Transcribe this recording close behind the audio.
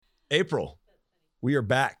April, we are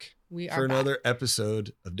back We are for back. another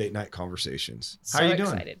episode of Date Night Conversations. How So are you doing?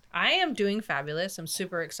 excited. I am doing fabulous. I'm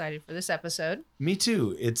super excited for this episode. Me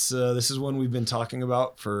too. It's this is one we've been talking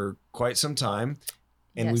about for quite some time,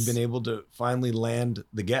 and we've Yes. been able to finally land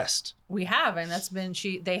the guest. We have, and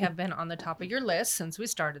they have been on the top of your list since we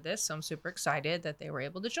started this. So I'm super excited that they were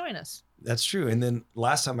able to join us. That's true. And then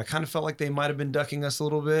last time I kind of felt like they might have been ducking us a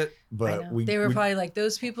little bit, I but know. They were probably like,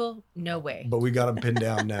 those people, no way. but we got them pinned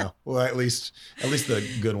down now. Well, at least the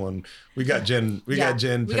good one. We got Jen. We got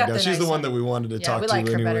Jen we pinned got down. the She's nice the one one. that we wanted to Yeah, talk we to like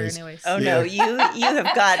her better anyways. anyways. Oh Yeah. no, you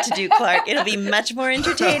have got to do Clark. It'll be much more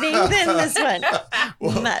entertaining than this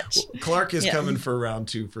one. Much. Clark is Yeah. coming for round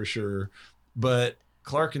 2 for sure. But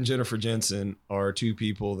Clark and Jennifer Jensen are two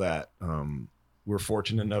people that we're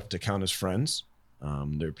fortunate enough to count as friends.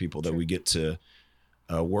 They're people that True. we get to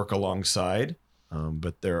work alongside,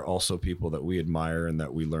 but they're also people that we admire and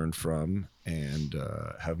that we learn from and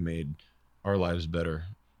have made our lives better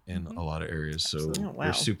in a lot of areas. So Absolutely. Oh, wow.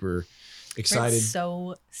 we're super Brent's excited.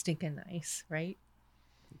 so stinking nice, right?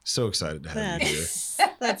 So excited to have you here.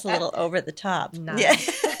 That's a little over the top. Nice.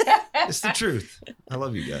 Yeah. It's the truth. I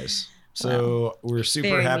love you guys. So we're super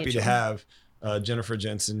Very happy mutual. to have Jennifer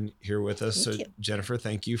Jensen here with us. Thank So you. Jennifer,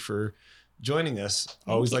 thank you for joining us. I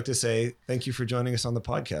Thank always you. like to say thank you for joining us on the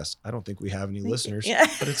podcast. I don't think we have any listeners, Yeah.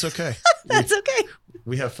 but it's okay. That's okay.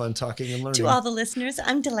 We have fun talking and learning. To all the listeners,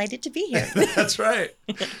 I'm delighted to be here. That's right.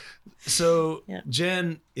 So Yeah.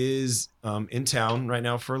 Jen is in town right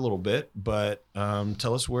now for a little bit, but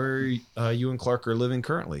tell us where you and Clark are living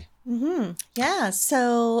currently. Yeah.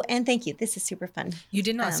 So, and thank you. This is super fun. You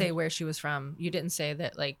did not Um, say where she was from. You didn't say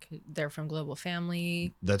that like they're from Global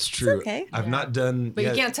Family. That's true. okay. I've Yeah. not done. But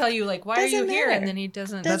yet. you can't tell you like, why are you Doesn't here? matter. And then he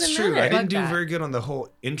doesn't. Doesn't That's true. matter. I didn't Bug do that. very good on the whole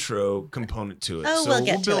intro component to it. Oh, so we'll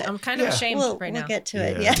get to it. I'm kind of Yeah. ashamed We'll right now. get to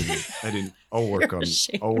it. Yeah. I didn't. I'll work You're on.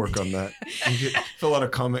 ashamed. I'll work on that. Fill out a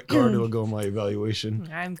comment card. It'll go on my evaluation.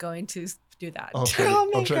 I'm going to do that. I'll try,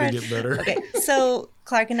 Oh, I'll my try to God. get better. Okay. So,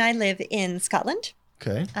 Clark and I live in Scotland.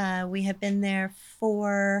 Okay. We have been there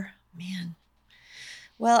for,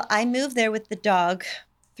 well, I moved there with the dog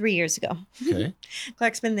 3 years ago. Okay.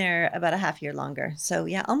 Clark's been there about a half year longer. So,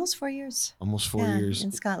 yeah, almost 4 years. Almost 4 Yeah, years.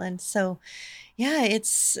 in Scotland. So, yeah,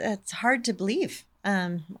 it's hard to believe.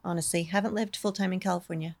 Honestly, haven't lived full time in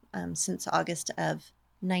California since August of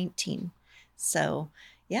 19. So,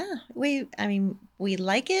 yeah, we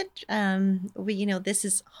like it. This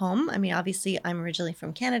is home. I mean, obviously, I'm originally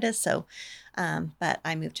from Canada, so, but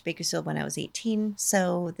I moved to Bakersfield when I was 18.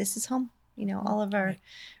 So this is home. You know, all of our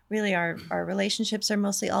relationships are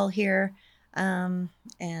mostly all here.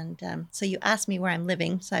 So you asked me where I'm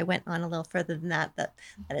living, so I went on a little further than that. That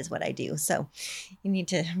is what I do. So you need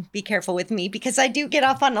to be careful with me because I do get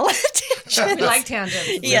off on a lot of tangents. We like tangents.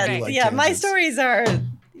 It's Yeah, okay. like yeah. My tangents. stories are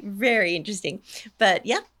very interesting, but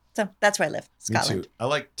yeah. So that's where I live, Me Scotland. too. I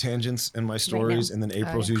like tangents in my stories, and then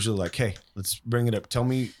April's yeah. usually like, "Hey, let's bring it up. Tell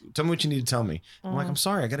me what you need to tell me." I'm like, Oh. "I'm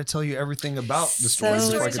sorry, I got to tell you everything about the So story." The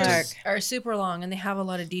before I stories can dark. tell- are super long and they have a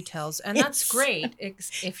lot of details, and that's Yes. great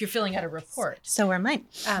if you're filling out a report. So are mine.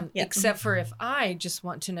 Yeah. Except for if I just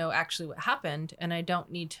want to know actually what happened, and I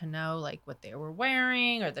don't need to know like what they were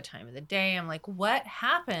wearing or the time of the day. I'm like, what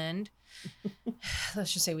happened?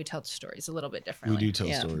 Let's just say we tell the stories a little bit We differently. do tell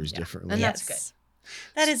Yeah. stories Yeah. differently. And that's Yes.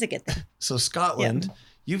 That is a good thing. So Scotland,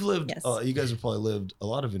 you've lived. Yes. You guys have probably lived a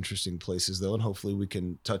lot of interesting places, though, and hopefully we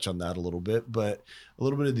can touch on that a little bit. But a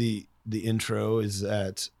little bit of the intro is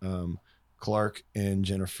that Clark and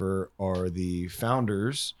Jennifer are the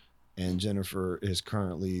founders, and Jennifer is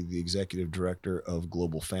currently the executive director of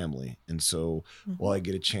Global Family. And so, while I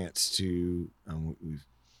get a chance to we've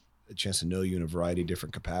a chance to know you in a variety of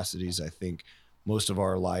different capacities, I think most of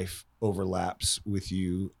our life overlaps with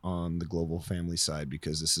you on the Global Family side,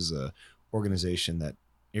 because this is a organization that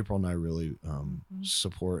April and I really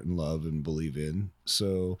support and love and believe in.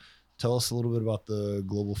 So tell us a little bit about the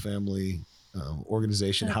Global Family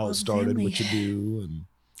organization, The how it Global started, Family. what you do, and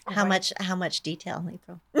How much detail,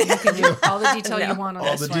 April? You can do all the detail No. you want on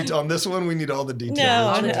all this the one. detail. On this one, we need all the detail. No,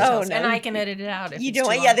 All That's the right. no. details. And I can edit it out if You it's don't too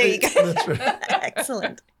want, yeah, long. there you go. That's right.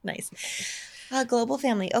 Excellent. Nice. Global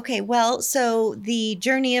Family. Okay, well, so the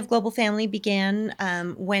journey of Global Family began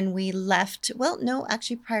when we left. Well, no,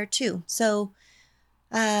 actually prior to. So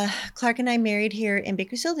Clark and I married here in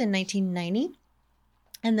Bakersfield in 1990.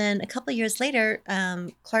 And then a couple of years later,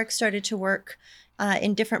 Clark started to work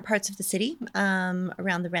in different parts of the city,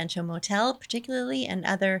 around the Rancho Motel particularly, and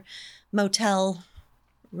other motel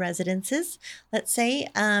residences, let's say,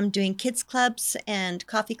 doing kids clubs and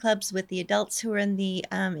coffee clubs with the adults who are in the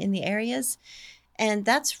areas. And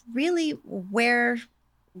that's really where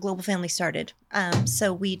Global Family started.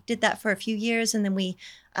 So we did that for a few years, and then we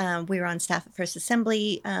were on staff at First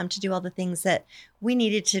Assembly to do all the things that we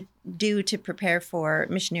needed to do to prepare for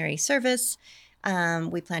missionary service.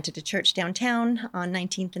 We planted a church downtown on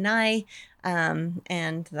 19th and I,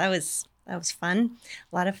 and that was fun,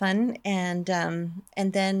 a lot of fun, and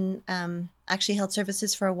then actually held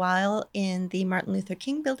services for a while in the Martin Luther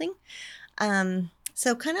King building.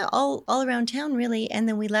 So kind of all around town, really. And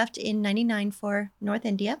then we left in 99 for North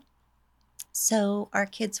India. So our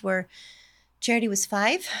kids Charity was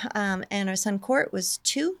 5, and our son Court was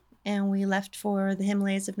 2, and we left for the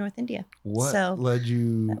Himalayas of North India. What led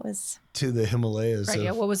you to the Himalayas? Right,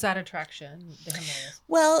 yeah. What was that attraction, the Himalayas?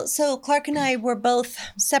 Well, so Clark and I were both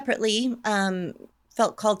separately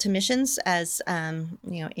felt called to missions as,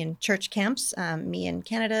 in church camps, me in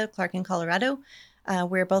Canada, Clark in Colorado.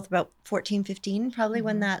 We were both about 14, 15, probably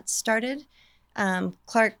when that started.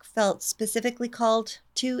 Clark felt specifically called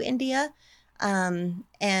to India,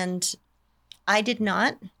 and I did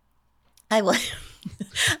not. I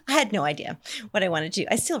had no idea what I wanted to do.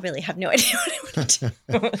 I still really have no idea what I want to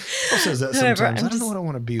do. Who says that sometimes? I don't know what I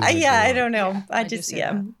want to be. I don't know.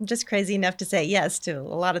 Yeah, I'm just crazy enough to say yes to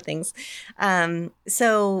a lot of things.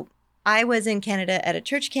 So I was in Canada at a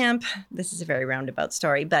church camp. This is a very roundabout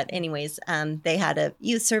story, but anyways, they had a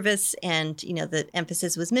youth service, and the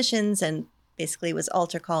emphasis was missions, and basically it was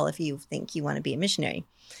altar call if you think you want to be a missionary.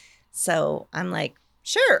 So I'm like,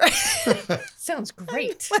 sure. Sounds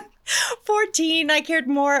great. 14, I cared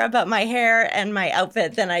more about my hair and my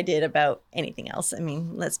outfit than I did about anything else. I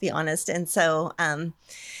mean, let's be honest. And so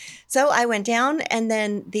I went down, and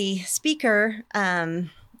then the speaker,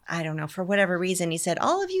 I don't know, for whatever reason, he said,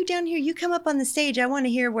 all of you down here, you come up on the stage. I want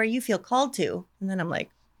to hear where you feel called to. And then I'm like,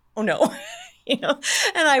 oh no.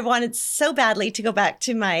 And I wanted so badly to go back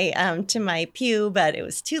to my pew, but it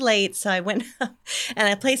was too late. So I went up and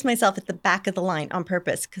I placed myself at the back of the line on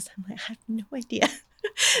purpose, because I'm like, I have no idea.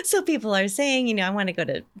 So people are saying, I want to go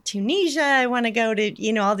to Tunisia. I want to go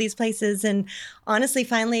to, all these places. And honestly,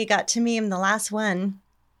 finally it got to me. I'm the last one.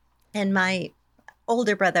 And my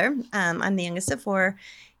older brother, I'm the youngest of 4,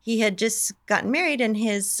 he had just gotten married, and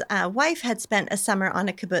his wife had spent a summer on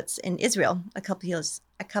a kibbutz in Israel a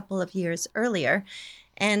couple of years earlier.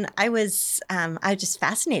 And I was just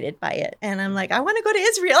fascinated by it. And I'm like, I want to go to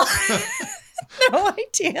Israel. No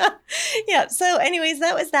idea. Yeah. So anyways,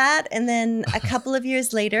 that was that. And then a couple of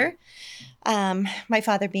years later, my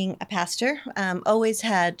father being a pastor, always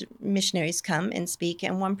had missionaries come and speak.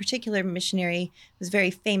 And one particular missionary was very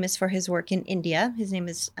famous for his work in India. His name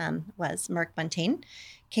was Mark Buntain.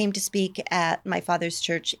 Came to speak at my father's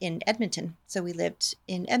church in Edmonton. So we lived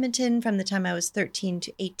in Edmonton from the time I was 13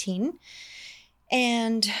 to 18.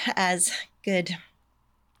 And as good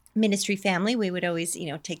ministry family, we would always,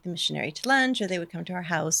 take the missionary to lunch, or they would come to our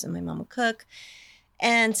house and my mom would cook.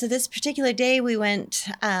 And so this particular day we went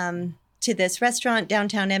to this restaurant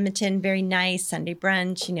downtown Edmonton, very nice Sunday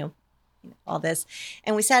brunch, all this.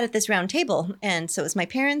 And we sat at this round table. And so it was my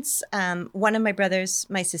parents, one of my brothers,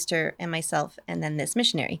 my sister, and myself, and then this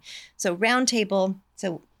missionary. So round table.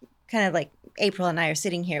 So kind of like April and I are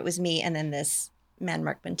sitting here. It was me and then this man,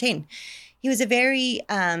 Mark Buntain. He was a very,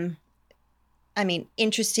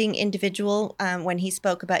 interesting individual. When he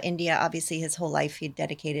spoke about India, obviously his whole life he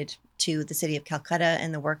dedicated to the city of Calcutta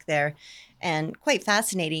and the work there, and quite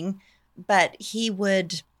fascinating. But he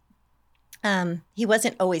wasn't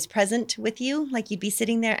always present with you. Like you'd be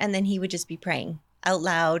sitting there and then he would just be praying out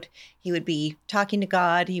loud. He would be talking to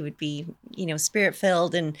God. He would be, spirit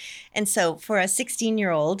filled. And so for a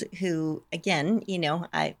 16-year-old who, again,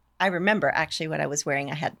 I remember actually what I was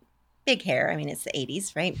wearing. I had big hair. I mean, it's the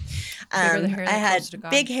 80s, right? I had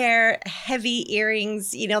big hair, heavy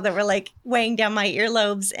earrings, that were like weighing down my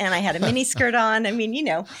earlobes. And I had a mini skirt on. I mean,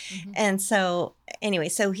 Mm-hmm. And so anyway,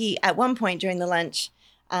 so he, at one point during the lunch,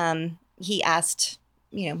 he asked,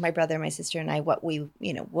 my brother, my sister, and I what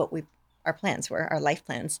our plans were, our life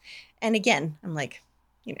plans. And again, I'm like,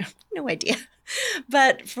 no idea.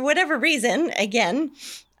 But for whatever reason, again,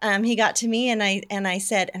 he got to me and I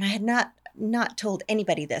said, and I had not told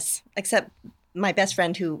anybody this except my best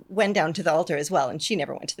friend who went down to the altar as well. And she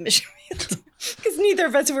never went to the mission field because neither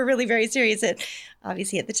of us were really very serious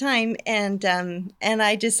obviously at the time. And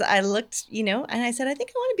I looked, and I said, I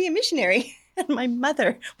think I want to be a missionary. And my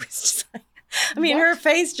mother was just like, her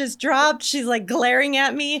face just dropped. She's like glaring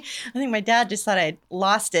at me. I think my dad just thought I'd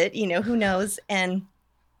lost it, who knows. And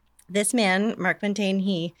this man, Mark Buntain,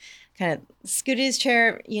 he kind of scooted his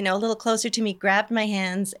chair, a little closer to me, grabbed my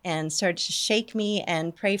hands and started to shake me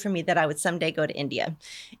and pray for me that I would someday go to India.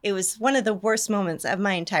 It was one of the worst moments of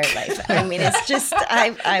my entire life. I mean, it's just,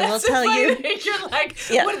 I will tell you. You're like,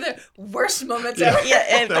 one of the worst moments ever.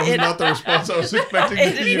 Yeah, that was not the response I was expecting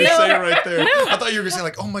you to say right there. I thought you were going to say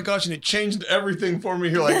like, oh my gosh, and it changed everything for me.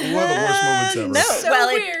 You're like, one of the worst moments ever. No, So well,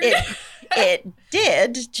 weird. it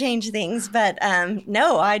did change things, but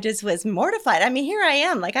no, I just was mortified. I mean, here I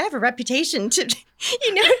am, like I have a reputation to, to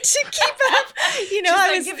keep up.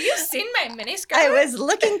 Have you seen my miniskirt? I was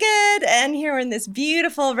looking good, and here we're in this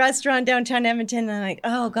beautiful restaurant downtown Edmonton, and I'm like,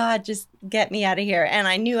 oh God, just get me out of here. And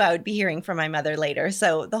I knew I would be hearing from my mother later,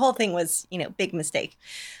 so the whole thing was, big mistake,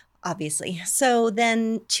 obviously. So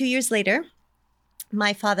then 2 years later,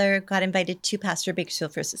 my father got invited to pastor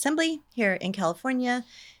Bakersfield First Assembly here in California.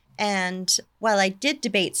 And while I did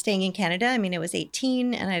debate staying in Canada, I mean, I was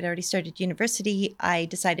 18 and I'd already started university, I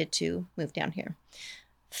decided to move down here.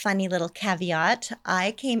 Funny little caveat,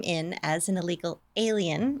 I came in as an illegal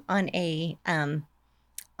alien on a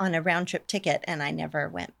round trip ticket, and I never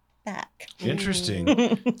went back. Interesting.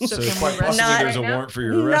 So So can quite we possibly arrest there's you a right warrant for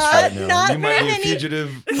your arrest Not- right now. not You might very be a many-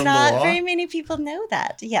 fugitive from the Not law. very many people know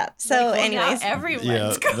that. Yeah. So Like, well, now anyways. everyone's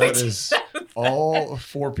Yeah, going that to is all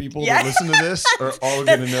 4 people Yeah. that listen to this are all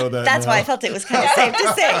going to know that. That's now. why I felt it was kind of safe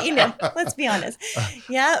to say, let's be honest.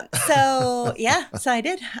 Yeah. So I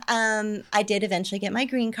did. I did eventually get my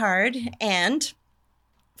green card. And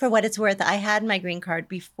for what it's worth, I had my green card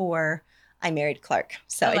before I married Clark.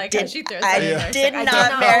 So I like how did, she throws I that in there. did I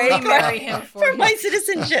not marry only Clark marry him for you. my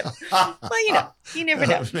citizenship. Well, you never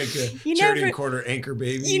know. Make a You charity never- quarter anchor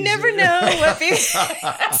baby. You never know what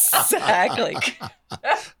exactly.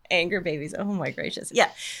 Anger babies. Oh my gracious. Yeah.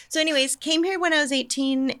 So anyways, came here when I was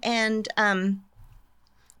 18 and to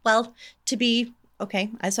be okay.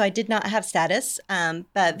 So I did not have status,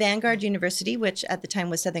 but Vanguard University, which at the time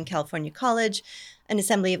was Southern California College, an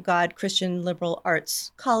Assembly of God Christian Liberal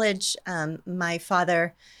Arts College. My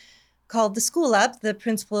father called the school up, the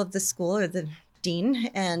principal of the school or the dean,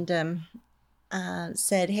 and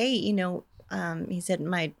said, "Hey, he said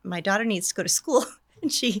my daughter needs to go to school."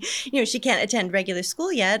 And she can't attend regular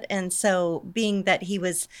school yet. And so being that he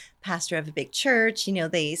was pastor of a big church,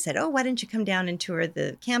 they said, oh, why don't you come down and tour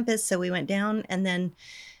the campus? So we went down and then,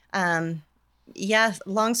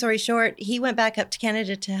 long story short, he went back up to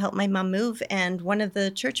Canada to help my mom move. And one of the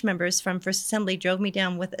church members from First Assembly drove me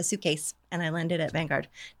down with a suitcase and I landed at Vanguard.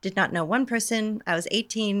 Did not know one person. I was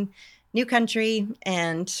 18, new country,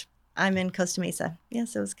 and I'm in Costa Mesa. Yeah,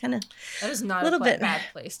 so it was kind of That is not little a bit. bad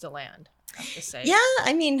place to land, I have to say. Yeah,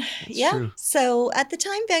 I mean, yeah. true. So at the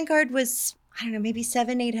time, Vanguard was, I don't know, maybe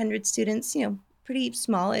 700-800 students, pretty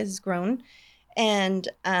small, it has grown. And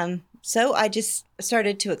so I just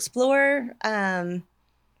started to explore. They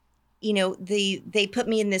put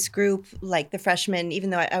me in this group, like the freshmen, even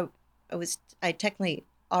though I technically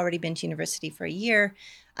already been to university for a year.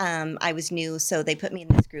 I was new, so they put me in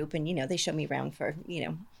this group and, they showed me around for,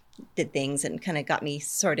 did things and kind of got me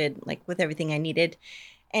sorted like with everything I needed.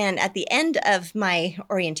 And at the end of my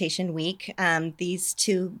orientation week, these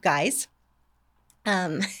 2 guys,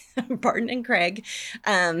 Barton and Craig,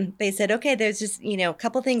 they said, okay, there's just, a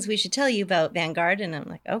couple things we should tell you about Vanguard. And I'm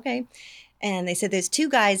like, okay. And they said, there's 2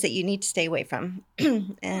 guys that you need to stay away from.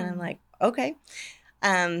 And I'm like, okay.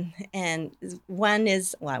 And one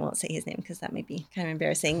is, well, I won't say his name because that might be kind of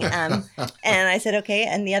embarrassing. And I said, okay.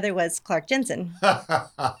 And the other was Clark Jensen.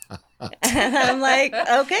 And I'm like,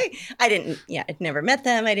 okay. I'd never met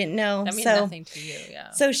them. I didn't know. That means so, nothing to you, yeah.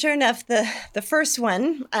 So sure enough, the first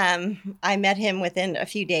one, I met him within a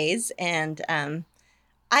few days, and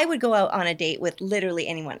I would go out on a date with literally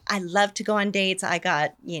anyone. I love to go on dates. I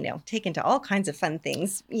got, taken to all kinds of fun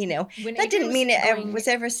things, When that didn't Adrian mean it going was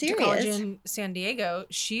ever to college serious. in San Diego,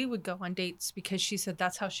 she would go on dates because she said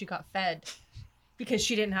that's how she got fed. Because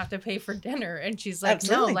she didn't have to pay for dinner. And she's like,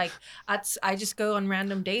 Absolutely. no, like I just go on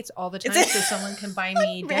random dates all the time so someone can buy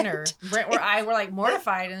me dinner. Brent or I were like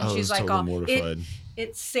mortified. And I she's was like, totally mortified.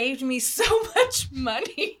 It saved me so much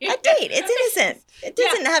money. A date. It's innocent. It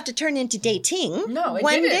doesn't have to turn into dating. No, it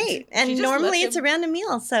One didn't. date. She And just normally let it's a him- random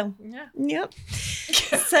meal. So, Yeah. yep.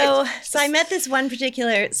 So I met this one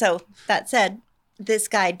particular, so that said, this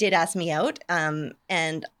guy did ask me out,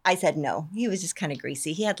 and I said no. He was just kind of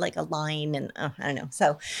greasy. He had like a line and I don't know.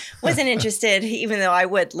 So wasn't interested, even though I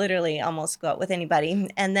would literally almost go out with anybody.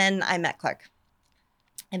 And then I met Clark.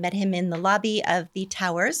 I met him in the lobby of the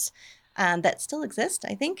towers that still exist,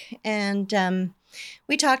 I think. And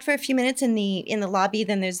we talked for a few minutes in the lobby.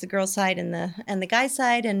 Then there's the girl side and the guy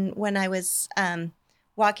side. And when I was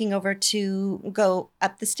walking over to go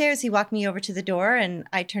up the stairs. He walked me over to the door, and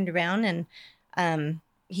I turned around, and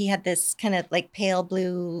he had this kind of like pale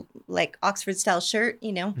blue, like Oxford style shirt,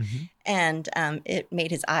 and it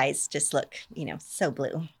made his eyes just look, so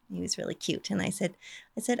blue. He was really cute. And I said,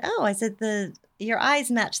 your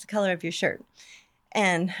eyes match the color of your shirt.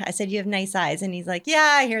 And I said, you have nice eyes. And he's like,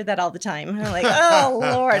 yeah, I hear that all the time. And I'm like, oh,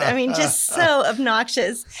 Lord. I mean, just so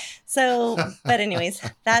obnoxious. So, but anyways,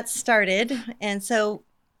 that started. And so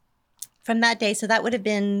from that day, so that would have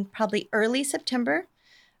been probably early September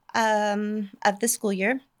of the school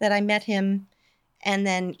year that I met him. And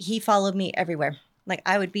then he followed me everywhere. Like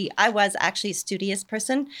I was actually a studious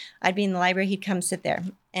person. I'd be in the library. He'd come sit there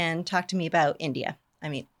and talk to me about India. I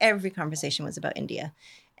mean, every conversation was about India.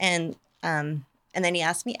 And then he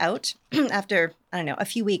asked me out after, I don't know, a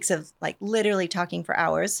few weeks of like literally talking for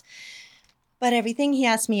hours. But everything, he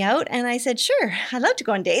asked me out. And I said, sure, I'd love to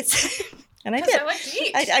go on dates. And I did. I like to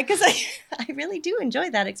eat. Because I really do enjoy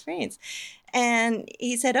that experience. And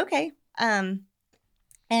he said, okay. That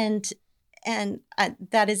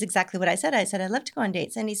is exactly what I said. I said, I'd love to go on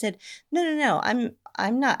dates. And he said, no,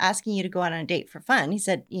 I'm not asking you to go out on a date for fun. He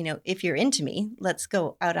said, if you're into me, let's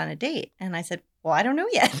go out on a date. And I said, well, I don't know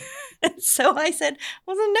yet. So I said,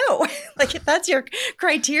 well, then no. Like if that's your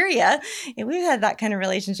criteria, and we've had that kind of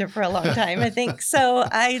relationship for a long time, I think. So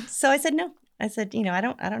I said, no. I said, I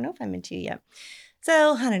don't know if I'm into you yet.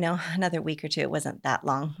 So I don't know, another week or two. It wasn't that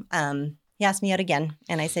long. He asked me out again,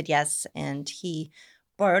 and I said yes. And he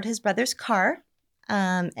borrowed his brother's car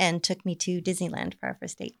and took me to Disneyland for our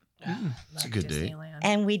first date. It's a good date.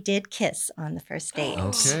 And we did kiss on the first date.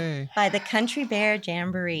 Okay. By the Country Bear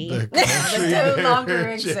Jamboree. The Country That no Bear longer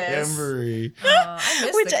exists. Jamboree. I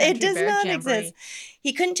miss Which the Country it does Bear not Jamboree. exist.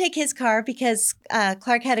 He couldn't take his car because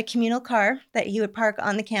Clark had a communal car that he would park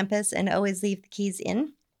on the campus and always leave the keys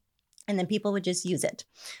in. And then people would just use it.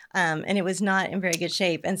 And it was not in very good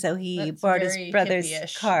shape. And so he borrowed his brother's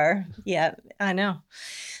hippie-ish. car. Yeah, I know.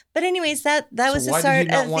 But anyways, that was the why start did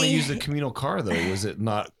he not of want the... to use the communal car, though? Was it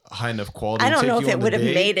not high enough quality I to don't take know you if it on the would have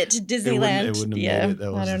date? made it to Disneyland. It wouldn't have Yeah, made it.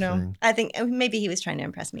 That was I don't the know. thing. I think maybe he was trying to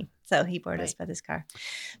impress me. So he borrowed his brother's car.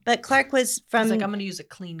 But Clark was I from... was like, I'm going to use a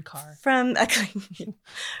clean car. From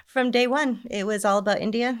day one, it was all about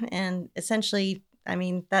India. And essentially, I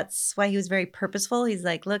mean, that's why he was very purposeful. He's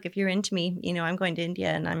like, look, if you're into me, I'm going to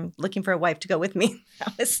India and I'm looking for a wife to go with me.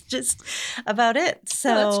 That was just about it.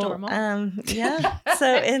 So Well, that's normal. Yeah.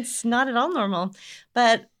 So it's not at all normal.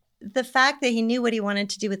 But the fact that he knew what he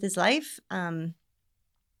wanted to do with his life and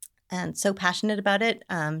so passionate about it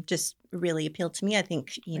just really appealed to me. I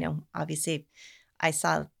think, obviously I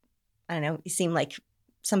saw, I don't know, he seemed like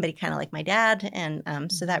somebody kind of like my dad.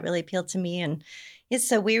 And so that really appealed to me. And yes,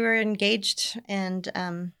 so we were engaged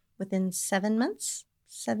and within 7 months,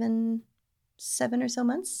 seven or so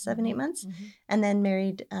months, 7, 8 months, and then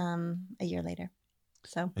married a year later.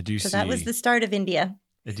 So that was the start of India.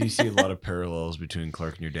 I do see a lot of parallels between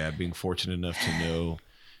Clark and your dad, being fortunate enough to know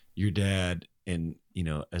your dad and,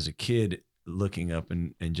 as a kid looking up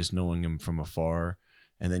and just knowing him from afar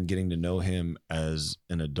and then getting to know him as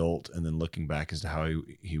an adult and then looking back as to how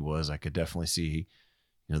he was. I could definitely see,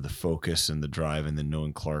 the focus and the drive, and then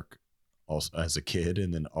knowing Clark also as a kid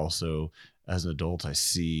and then also as an adult, I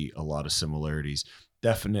see a lot of similarities.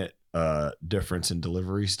 Definite difference in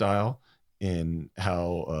delivery style in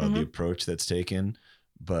how the approach that's taken,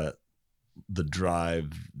 but the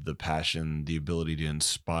drive, the passion, the ability to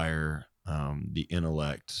inspire, the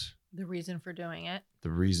intellect, The reason for doing it.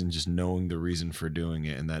 just knowing the reason for doing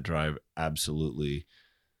it, and that drive, absolutely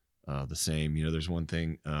the same. There's one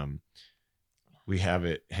thing, we have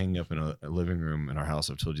it hanging up in a living room in our house.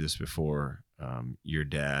 I've told you this before. Your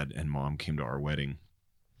dad and mom came to our wedding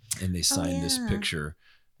and they signed this picture.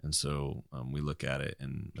 And so we look at it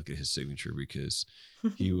and look at his signature because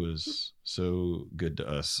he was so good to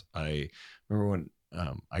us. I remember when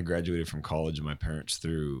I graduated from college and my parents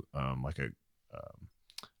threw like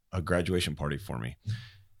a graduation party for me.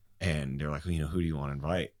 And they're like, who do you want to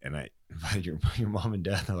invite? And I invited your mom and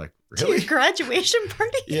dad. They're like, really? To your graduation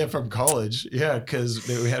party? Yeah, from college. Yeah, because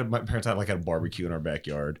my parents had a barbecue in our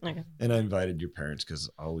backyard. Okay. And I invited your parents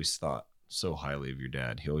because I always thought so highly of your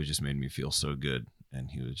dad. He always just made me feel so good.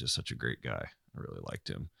 And he was just such a great guy. I really liked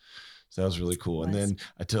him. So that was really cool. Nice. And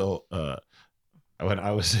then when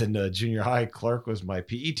I was in junior high, Clark was my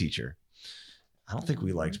PE teacher. I don't think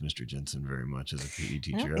we liked Mr. Jensen very much as a PE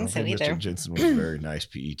teacher. I don't think Mr. Jensen was a very nice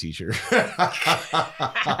PE teacher. But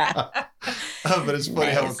it's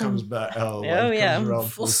funny how it comes back. Comes around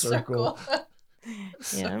full circle.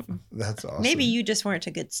 Yeah. That's awesome. Maybe you just weren't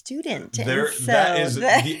a good student. and That so is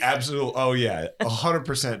the absolute. Oh yeah,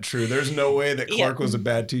 100% true. There's no way that Clark was a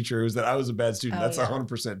bad teacher. It was that I was a bad student. Oh, That's yeah.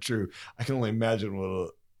 100% true. I can only imagine what a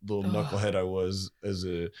little knucklehead I was as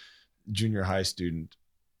a junior high student.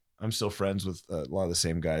 I'm still friends with a lot of the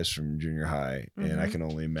same guys from junior high, and I can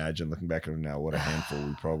only imagine looking back at them now what a handful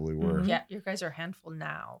we probably were. Yeah, you guys are a handful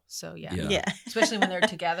now. So yeah. Yeah. Especially when they're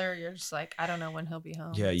together, you're just like, I don't know when he'll be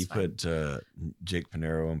home. Yeah, It's you fine. put Jake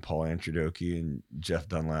Panero and Paul Antrodoki and Jeff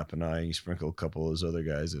Dunlap and I. You sprinkle a couple of those other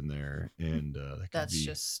guys in there, and That's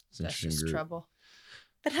just trouble.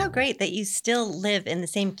 But how great that you still live in the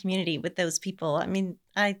same community with those people. I mean,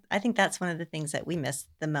 I think that's one of the things that we miss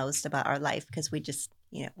the most about our life, because we just,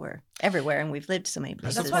 we're everywhere and we've lived so many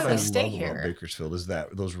places. That's what why I we stay love here. about Bakersfield is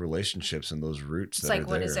that those relationships and those roots. It's that like, are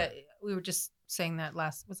what there. is it? We were just saying that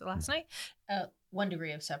last night? 1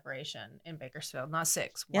 degree of separation in Bakersfield, not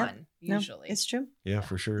 6, Yep. 1 usually. No, it's true. Yeah,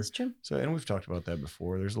 for sure. It's true. So, and we've talked about that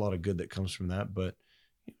before. There's a lot of good that comes from that, but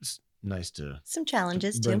it's nice to Some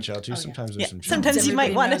challenges too. branch out to. Oh, yeah. Sometimes Yeah, there's some challenges. sometimes you might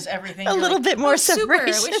Everybody want knows everything. a You're little like, bit more "Oh, super.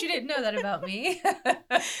 I separation." wish you didn't know that about me.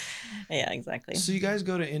 Yeah, exactly. So you guys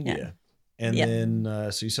go to India, and Yeah.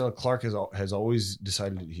 then so you said Clark has always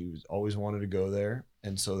decided that he was always wanted to go there,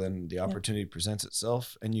 and so then the opportunity presents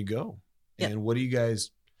itself, and you go. Yeah. And what do you do?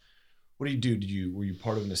 Were you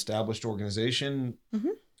part of an established organization?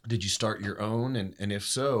 Mhm. Did you start your own? And if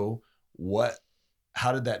so,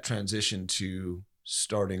 how did that transition to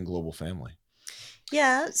starting Global Family?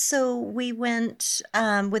 Yeah, so we went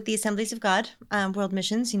with the Assemblies of God, World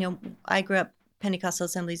Missions. I grew up Pentecostal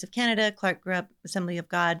Assemblies of Canada. Clark grew up Assembly of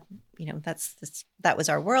God. That was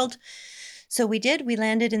our world. So we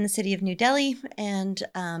landed in the city of New Delhi, and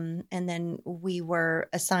then we were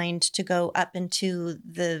assigned to go up into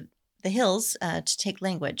the hills to take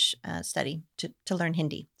language study, to learn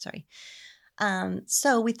Hindi. Sorry.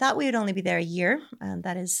 So we thought we would only be there a year.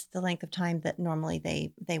 That is the length of time that normally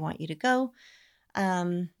they want you to go.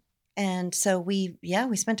 And so we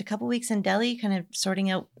spent a couple weeks in Delhi kind of sorting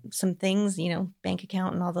out some things, bank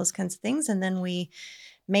account and all those kinds of things. And then we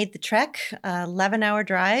made the trek, 11-hour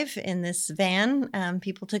drive in this van.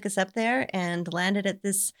 People took us up there and landed at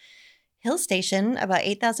this hill station about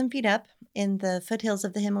 8,000 feet up in the foothills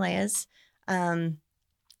of the Himalayas.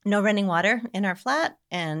 No running water in our flat.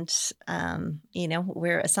 And,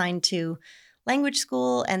 we're assigned to language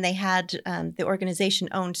school, and they had the organization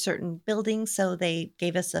owned certain buildings, so they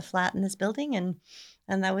gave us a flat in this building, and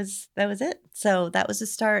that was it. So that was the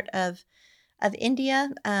start of India.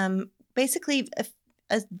 Basically,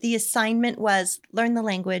 the assignment was learn the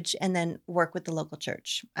language and then work with the local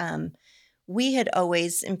church. We had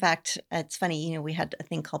always, in fact, it's funny, we had a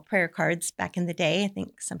thing called prayer cards back in the day. I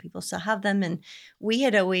think some people still have them, and we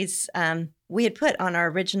had always we had put on our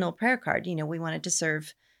original prayer card, we wanted to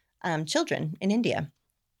serve children in India.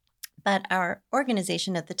 But our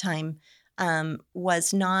organization at the time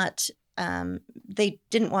was not, they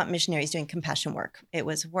didn't want missionaries doing compassion work. It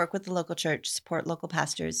was work with the local church, support local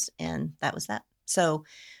pastors, and that was that. So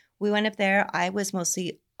we went up there. I was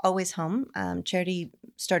mostly always home. Charity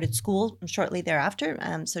started school shortly thereafter.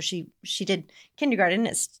 So she did kindergarten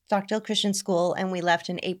at Stockdale Christian School, and we left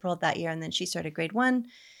in April of that year. And then she started grade 1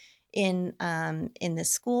 in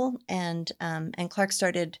this school, and Clark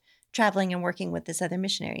started traveling and working with this other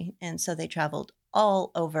missionary, and so they traveled all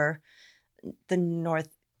over the North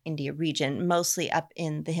India region, mostly up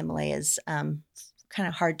in the Himalayas. Kind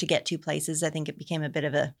of hard to get to places. I think it became a bit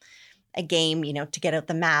of a game, to get out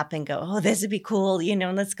the map and go, oh, this would be cool,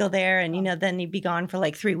 and let's go there, and then you'd be gone for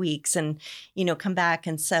like 3 weeks, and come back,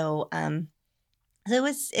 and so it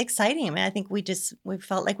was exciting. I mean, I think we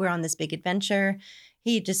felt like we were on this big adventure.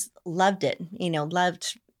 He just loved it,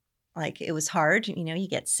 loved, like, it was hard, you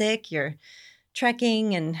get sick, you're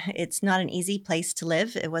trekking, and it's not an easy place to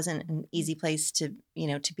live. It wasn't an easy place to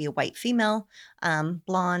be a white female,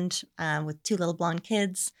 blonde, with 2 little blonde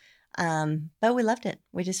kids. But we loved it.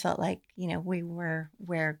 We just felt like, we were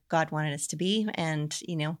where God wanted us to be. And,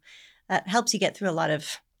 that helps you get through a lot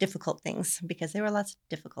of difficult things, because there were lots of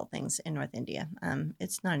difficult things in North India.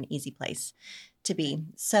 It's not an easy place to be.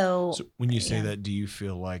 So when you say that, do you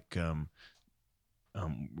feel like,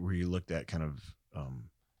 were you looked at kind of,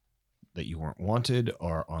 that you weren't wanted,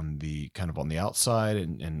 or on the outside,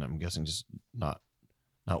 and I'm guessing just not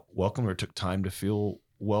welcome, or it took time to feel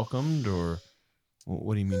welcomed, or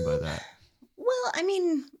what do you mean by that? Well, I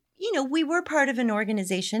mean, we were part of an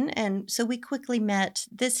organization, and so we quickly met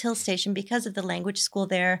this hill station because of the language school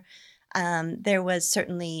there. There was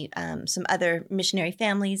certainly some other missionary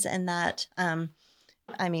families, and that,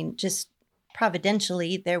 just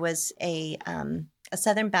providentially, there was a a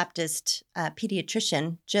Southern Baptist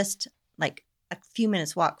pediatrician just like a few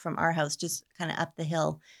minutes walk from our house, just kind of up the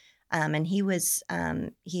hill. And he was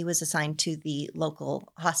assigned to the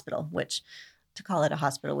local hospital, which to call it a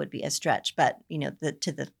hospital would be a stretch, but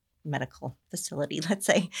to the medical facility, let's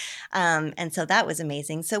say. And so that was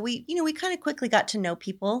amazing. So we kind of quickly got to know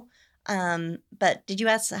people. But did you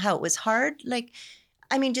ask how it was hard?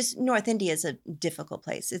 Just North India is a difficult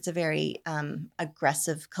place. It's a very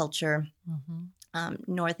aggressive culture. Mm-hmm.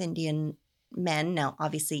 North Indian men, now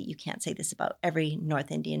obviously you can't say this about every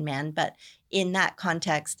North Indian man, but in that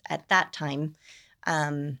context at that time,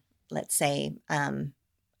 let's say,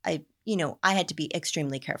 I had to be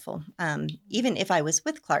extremely careful. Even if I was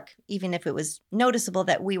with Clark, even if it was noticeable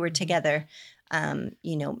that we were together,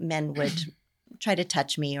 men would try to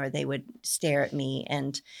touch me or they would stare at me.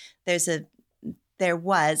 And there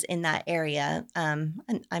was in that area,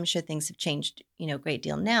 and I'm sure things have changed, a great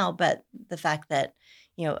deal now, but the fact that,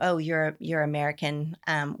 oh, you're American,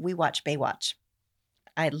 we watch Baywatch.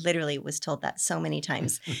 I literally was told that so many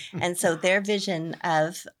times. And so their vision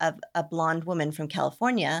of a blonde woman from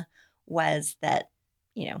California was that,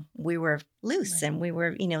 we were loose, right. And we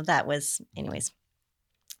were, that was anyways.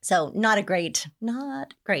 So not great.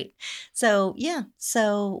 So yeah.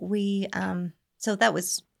 So we, so that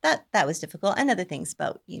was difficult, and other things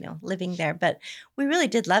about, living there, but we really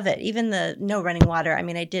did love it. Even the no running water. I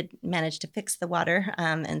mean, I did manage to fix the water.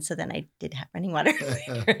 And so then I did have running water.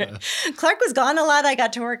 Clark was gone a lot. I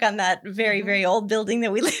got to work on that very, very old building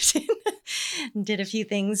that we lived in. Did a few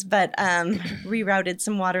things, but rerouted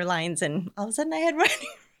some water lines, and all of a sudden I had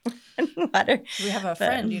running water. We have a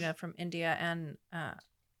friend, from India, and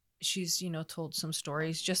she's, told some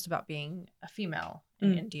stories just about being a female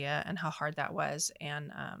in India and how hard that was.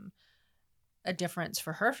 And a difference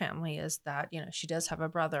for her family is that, she does have a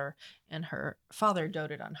brother, and her father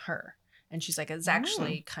doted on her. And she's like, it's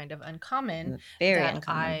actually kind of uncommon. Very that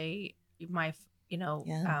uncommon.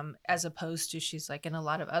 As opposed to, she's like, in a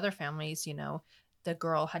lot of other families, the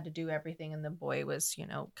girl had to do everything and the boy was,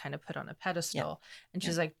 kind of put on a pedestal. Yeah. And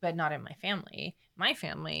she's like, but not in my family. My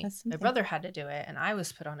family, my brother had to do it, and I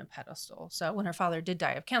was put on a pedestal. So when her father did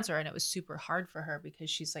die of cancer, and it was super hard for her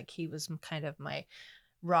because she's like, he was kind of my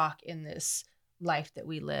rock in this life that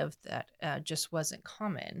we lived that just wasn't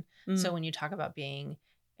common. So when you talk about being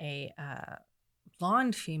a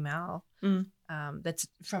blonde female that's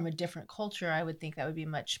from a different culture, I would think that would be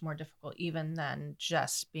much more difficult even than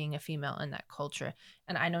just being a female in that culture.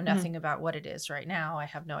 And I know nothing about what it is right now. I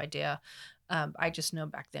have no idea. I just know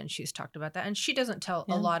back then she's talked about that, and she doesn't tell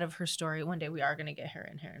a lot of her story. One day we are going to get her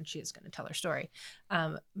in here and she is going to tell her story.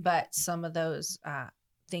 But some of those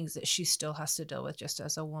things that she still has to deal with just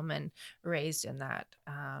as a woman raised in that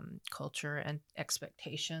culture and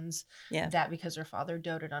expectations, that because her father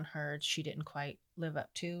doted on her, she didn't quite live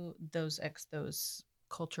up to those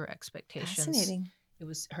culture expectations. Fascinating. It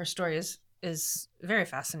was, her story is very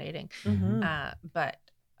fascinating. But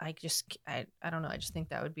I don't know. I just think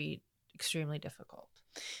that would be extremely difficult.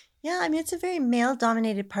 Yeah, I mean, it's a very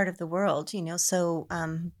male-dominated part of the world, so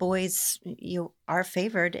boys, are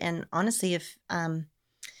favored. And honestly, if,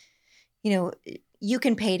 you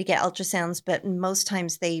can pay to get ultrasounds, but most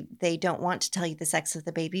times they don't want to tell you the sex of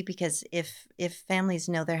the baby, because if families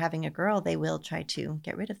know they're having a girl, they will try to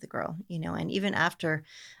get rid of the girl, and even after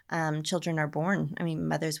children are born, I mean,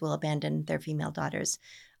 mothers will abandon their female daughters.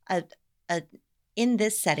 In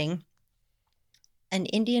this setting, an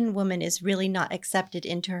Indian woman is really not accepted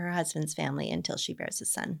into her husband's family until she bears a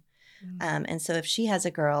son. And so if she has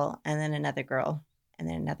a girl and then another girl and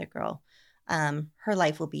then another girl, her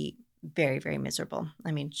life will be very, very miserable.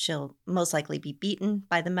 I mean, she'll most likely be beaten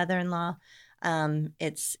by the mother-in-law.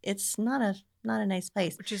 It's not a nice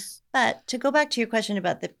place. But to go back to your question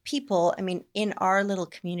about the people, I mean, in our little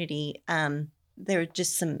community, there are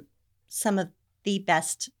just some of the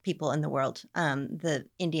best people in the world, the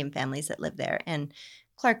Indian families that live there. And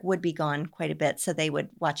Clark would be gone quite a bit, so they would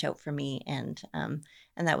watch out for me, and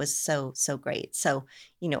that was so great. So,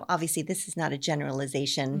 obviously this is not a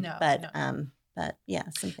generalization, but yeah,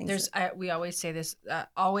 some things. We always say this: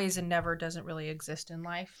 always and never doesn't really exist in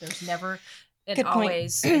life. There's never and Good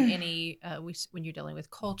always in any when you're dealing with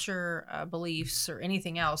culture, beliefs, or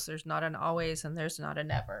anything else. There's not an always and there's not a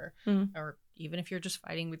never, or even if you're just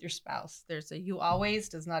fighting with your spouse, there's a you always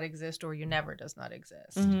does not exist or you never does not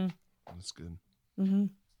exist. That's good.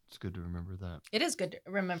 It's good to remember that. It is good to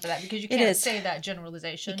remember that, because you can't say that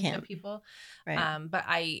generalization to people. Right. But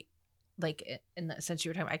I, like, in the sense you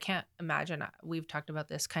were talking about, I can't imagine, we've talked about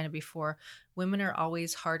this kind of before, women are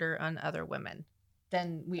always harder on other women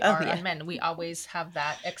than we are on men. We always have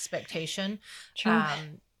that expectation. True.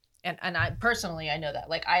 and I personally, I know that,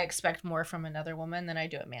 like, I expect more from another woman than I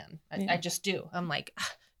do a man. I just do. I'm like,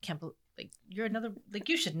 can't believe, like, you're another, like,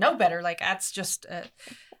 you should know better. Like, that's just,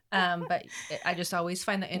 but I just always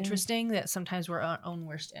find that interesting that sometimes we're our own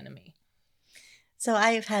worst enemy. So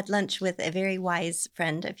I've had lunch with a very wise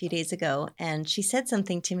friend a few days ago, and she said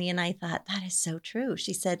something to me, and I thought, that is so true.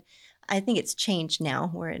 She said, I think it's changed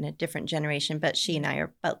now. We're in a different generation, but she and I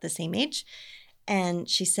are about the same age. And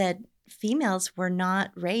she said, females were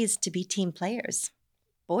not raised to be team players.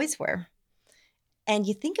 Boys were. And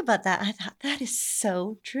you think about that, I thought, that is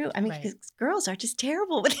so true. I mean, because girls are just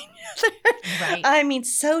terrible with each other. Right. I mean,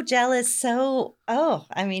 so jealous, so,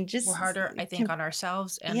 just. We're harder, I think, on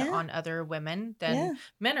ourselves and on other women than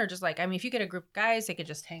men are just like, I mean, if you get a group of guys, they could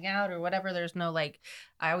just hang out or whatever. There's no, like,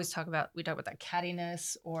 we talk about that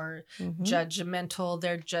cattiness or judgmental.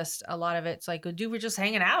 They're just, a lot of it's like, dude, we're just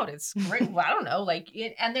hanging out. It's great. Well, I don't know. Like,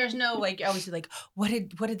 and there's no, like, always like, what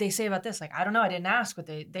did they say about this? Like, I don't know. I didn't ask, but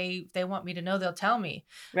they want me to know. They'll tell me.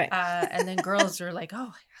 Right. And then girls are like,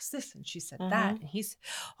 oh, I asked this and she said that. And he's,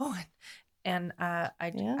 I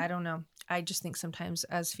don't know. I just think sometimes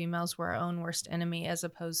as females, we're our own worst enemy, as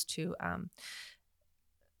opposed to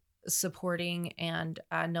supporting and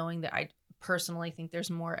knowing that I personally think there's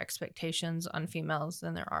more expectations on females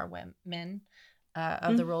than there are men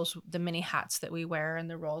of the roles, the many hats that we wear and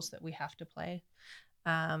the roles that we have to play.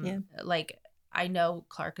 Like, I know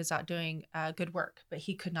Clark is out doing good work, but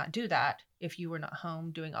he could not do that if you were not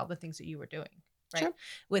home doing all the things that you were doing. Right. Sure.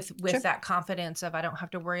 With that confidence of, I don't have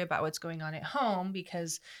to worry about what's going on at home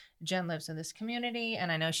because Jen lives in this community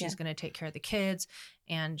and I know she's going to take care of the kids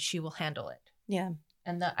and she will handle it. Yeah.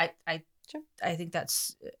 And I think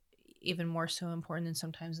that's even more so important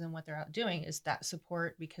than what they're out doing is that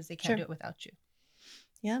support, because they can't do it without you.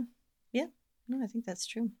 Yeah. Yeah. No, I think that's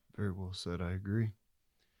true. Very well said. I agree.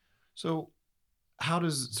 So how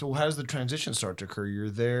does the transition start to occur? You're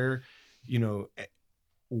there,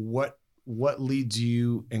 what leads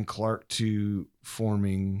you and Clark to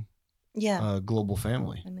forming a global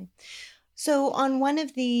family? So on one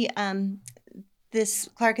of the, this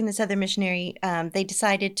Clark and this other missionary, they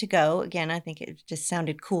decided to go, again, I think it just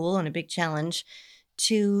sounded cool and a big challenge,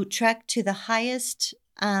 to trek to the highest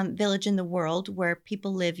village in the world where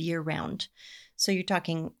people live year round. So you're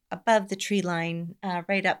talking above the tree line,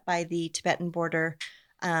 right up by the Tibetan border,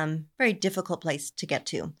 very difficult place to get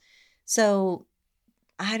to. So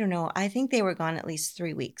I don't know. I think they were gone at least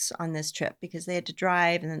 3 weeks on this trip because they had to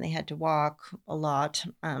drive and then they had to walk a lot,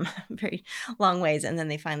 very long ways. And then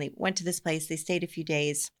they finally went to this place. They stayed a few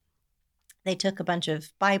days. They took a bunch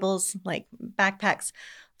of Bibles, like backpacks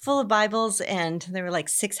full of Bibles. And there were like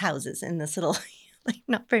 6 houses in this little, like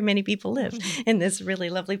not very many people live in this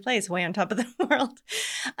really lovely place way on top of the world.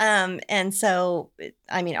 And so,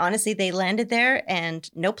 I mean, honestly, they landed there and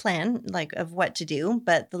no plan like of what to do,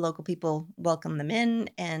 but the local people welcomed them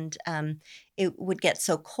in, and it would get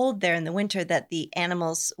so cold there in the winter that the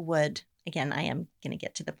animals would, again, I am going to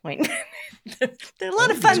get to the point. There are a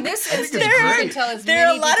lot of fun. There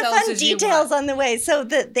are a lot of fun details on the way. So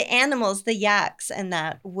the animals, the yaks and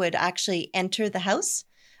that would actually enter the house.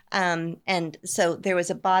 And so there was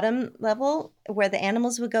a bottom level where the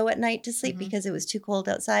animals would go at night to sleep because it was too cold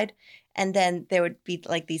outside. And then there would be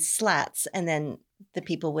like these slats, and then the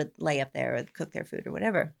people would lay up there or cook their food or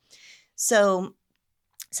whatever. So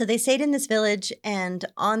they stayed in this village, and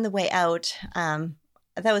on the way out,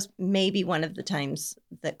 that was maybe one of the times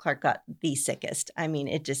that Clark got the sickest. I mean,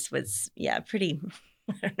 it just was, pretty,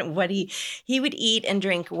 I don't know what he would eat and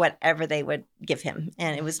drink whatever they would give him.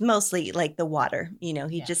 And it was mostly like the water,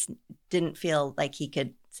 he just didn't feel like he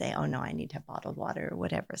could say, oh no, I need to have bottled water or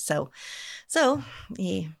whatever. So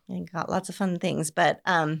he got lots of fun things. But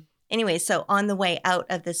anyway, so on the way out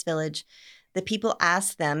of this village, the people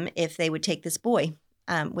asked them if they would take this boy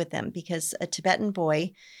with them, because a Tibetan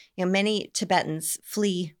boy, many Tibetans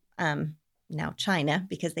flee now China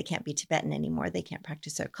because they can't be Tibetan anymore. They can't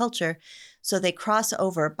practice their culture. So they cross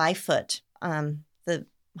over by foot the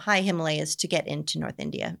high Himalayas to get into North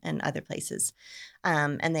India and other places.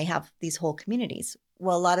 And they have these whole communities.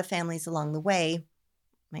 Well, a lot of families along the way,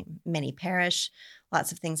 many perish,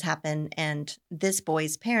 lots of things happen. And this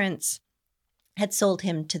boy's parents had sold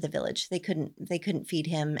him to the village. They couldn't feed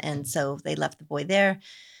him. And so they left the boy there.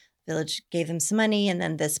 Village gave him some money, and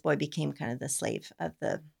then this boy became kind of the slave of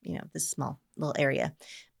the, this small little area.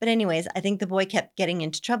 But anyways, I think the boy kept getting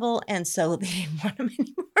into trouble, and so they didn't want him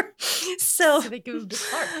anymore. So they gave him to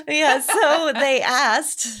Clark. So they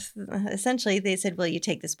asked, essentially, they said, will you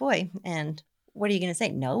take this boy? And what are you going to say?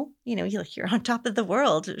 No, you're on top of the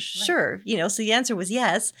world. Sure. So the answer was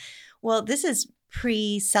yes. Well, this is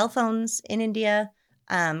pre-cell phones in India.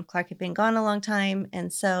 Clark had been gone a long time.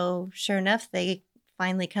 And so sure enough, they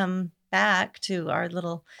finally come back to our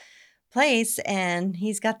little place and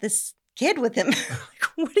he's got this kid with him.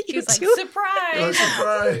 What are you doing? Surprise!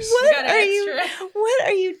 Surprise! What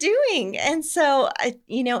are you doing? And so,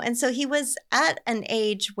 and so he was at an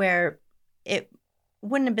age where it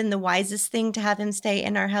wouldn't have been the wisest thing to have him stay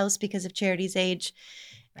in our house because of Charity's age.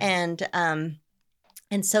 Right.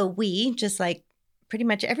 And so we, just like pretty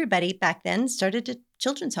much everybody back then, started a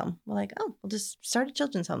children's home. We're like, oh, we'll just start a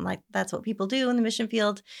children's home. Like that's what people do in the mission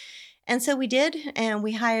field. And so we did, and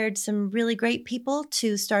we hired some really great people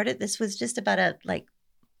to start it. This was just about a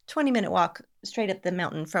 20-minute walk straight up the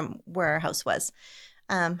mountain from where our house was.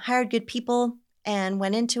 Hired good people and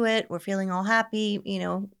went into it. We're feeling all happy.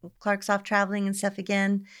 Clark's off traveling and stuff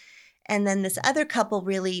again. And then this other couple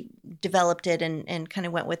really developed it and kind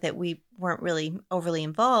of went with it. We weren't really overly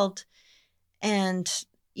involved. And,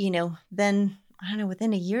 then, I don't know,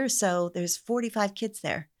 within a year or so, there's 45 kids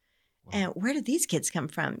there. Wow. And where did these kids come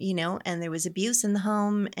from? And there was abuse in the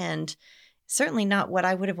home and certainly not what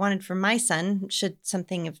I would have wanted for my son should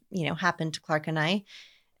something have, happened to Clark and I.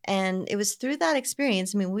 And it was through that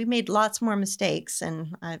experience. I mean, we made lots more mistakes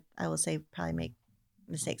and I will say probably make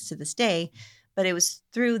mistakes to this day, but it was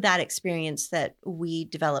through that experience that we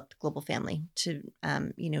developed Global Family to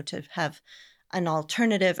have an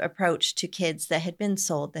alternative approach to kids that had been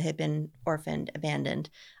sold, that had been orphaned, abandoned,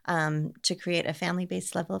 to create a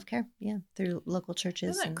family-based level of care. Yeah, through local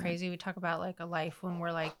churches. Isn't that crazy? We talk about a life when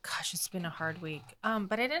we're like, gosh, it's been a hard week.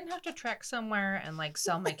 But I didn't have to trek somewhere and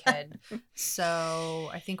sell my kid. So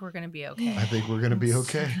I think we're going to be okay. I think we're going to be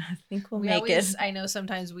okay. I think we'll make it. I know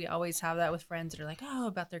sometimes we always have that with friends that are like, oh,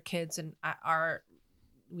 about their kids. And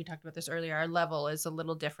we talked about this earlier, our level is a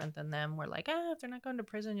little different than them. We're like, if they're not going to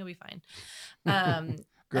prison, you'll be fine.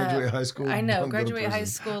 Graduate high school. I know, graduate high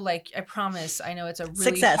school. I promise, I know it's a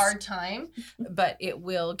really hard time, but it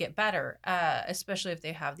will get better. Especially if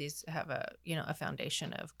they have a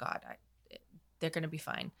foundation of God, they're going to be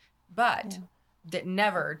fine. But that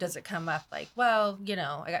never does it come up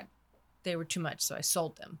they were too much, so I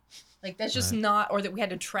sold them. That's just not, or that we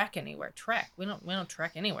had to trek anywhere. We don't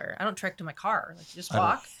trek anywhere. I don't trek to my car. Just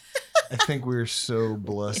walk. I think we're so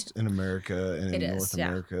blessed in America and in North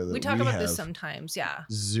America that we talk about this sometimes. Yeah.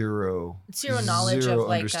 Zero knowledge of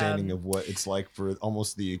understanding of what it's like for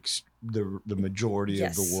almost the majority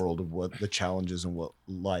of the world of what the challenges and what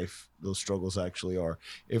those struggles actually are.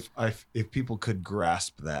 If people could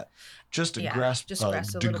grasp that, just grasp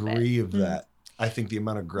a degree of that. I think the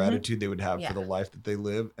amount of gratitude they would have for the life that they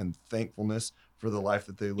live and thankfulness for the life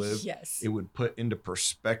that they live, it would put into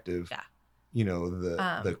perspective,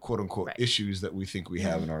 the quote unquote issues that we think we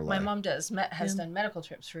have in our life. My mom has done medical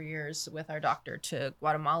trips for years with our doctor to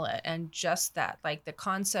Guatemala. And just that, the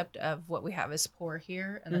concept of what we have as poor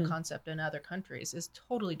here and the concept in other countries is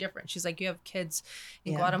totally different. She's like, you have kids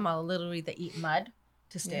in Guatemala literally that eat mud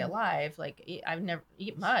to stay alive. I've never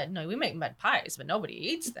eat mud. No, we make mud pies, but nobody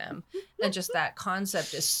eats them. And just that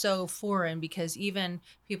concept is so foreign because even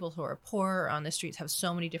people who are poor on the streets have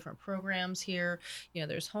so many different programs here.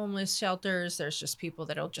 There's homeless shelters. There's just people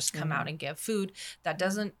that'll just come out and give food.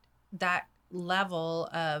 That level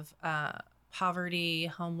of poverty,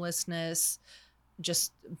 homelessness,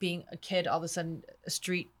 just being a kid, all of a sudden a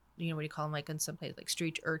street, what do you call them? In some place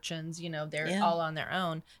street urchins, they're all on their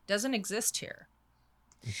own, doesn't exist here.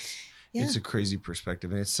 It's a crazy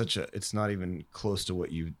perspective, and it's not even close to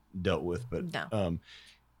what you've dealt with. But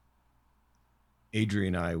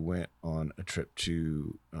Adrian and I went on a trip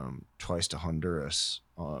to twice to Honduras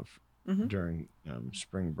during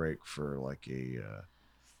spring break for I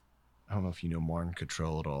don't know if you know Martin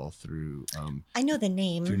Cottrell at all through I know the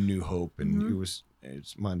name through New Hope, and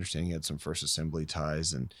it's my understanding he had some First Assembly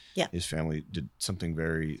ties, and his family did something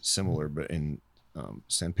very similar, but in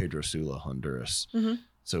San Pedro Sula, Honduras.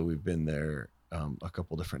 So we've been there a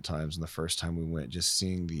couple different times. And the first time we went, just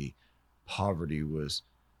seeing the poverty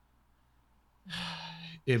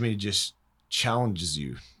it just challenges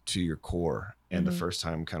you to your core. And the first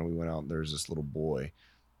time we went out, there was this little boy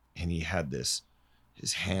and he had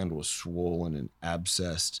his hand was swollen and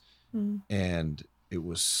abscessed and it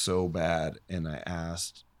was so bad. And I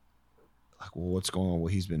asked well, what's going on?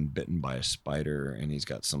 Well, he's been bitten by a spider and he's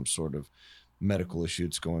got some sort of medical issue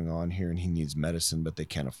that's going on here and he needs medicine, but they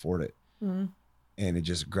can't afford it. And it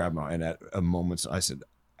just grabbed my, and at a moment I said,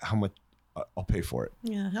 how much? I'll pay for it.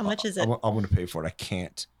 Yeah. How much is it? I'm going to pay for it. I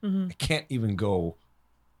can't even go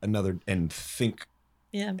another and think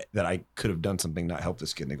that I could have done something, not help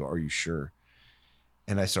this kid. And they go, are you sure?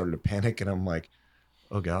 And I started to panic and I'm like,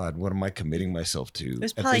 oh God, what am I committing myself to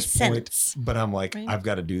at this point? But I'm like, I've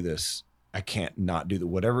got to do this. I can't not do that.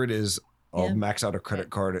 Whatever it is, I'll max out a credit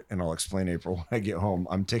card and I'll explain April when I get home.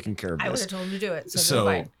 I'm taking care of this. I would have told them to do it.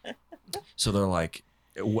 So they're like,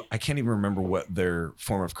 I can't even remember what their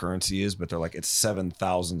form of currency is, but they're like, it's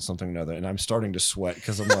 7,000 something or another. And I'm starting to sweat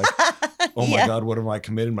because I'm like, oh my God, what am I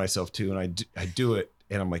committing myself to? And I do it.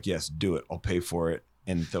 And I'm like, yes, do it. I'll pay for it.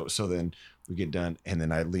 And so then we get done. And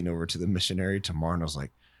then I lean over to the missionary to Marn. I was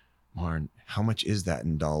like, Marn, how much is that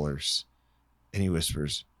in dollars? And he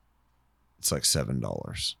whispers, it's like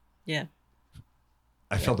 $7. Yeah.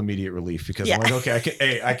 I felt immediate relief because I'm like,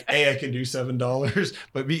 okay, I can do $7,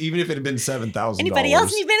 but even if it had been $7,000, anybody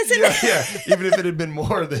else need medicine? Even if it had been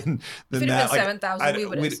more than if it that, had been $7,000, we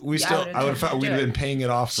would have we'd have been paying it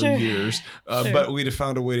off for years, but we'd have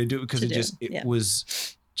found a way to do it because it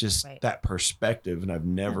was just that perspective, and I've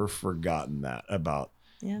never forgotten that about.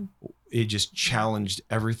 Yeah. It just challenged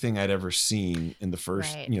everything I'd ever seen in the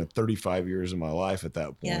first, 35 years of my life at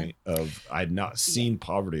that point I'd not seen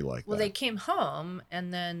poverty like that. Well, they came home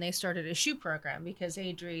and then they started a shoe program because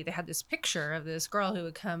they had this picture of this girl who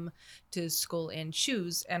would come to school in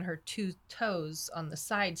shoes and her 2 toes on the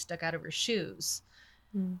side stuck out of her shoes.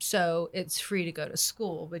 So it's free to go to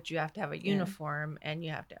school, but you have to have a uniform and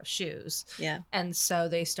you have to have shoes. Yeah. And so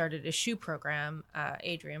they started a shoe program,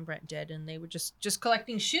 Adrian Brent did, and they were just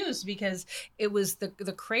collecting shoes because it was the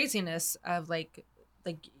craziness of like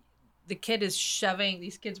the kid is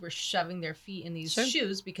these kids were shoving their feet in these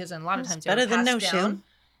shoes because a lot of times better than no shoe.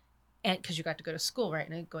 And because you got to go to school, right?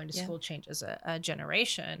 And going to school changes a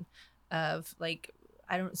generation of like,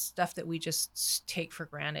 stuff that we just take for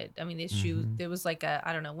granted. I mean, these shoes, there was like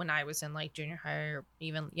I don't know, when I was in like junior high or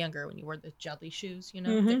even younger, when you wore the jelly shoes,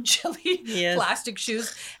 the jelly plastic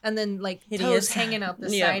shoes, and then like toes hanging out the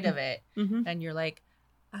side of it. And you're like,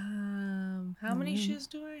 how many shoes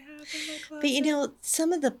do I have in my closet? But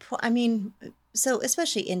some of the, so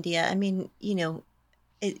especially India, you'll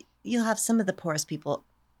have some of the poorest people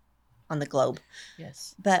on the globe.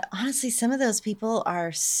 Yes. But honestly, some of those people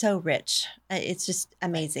are so rich. It's just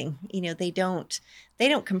amazing. They don't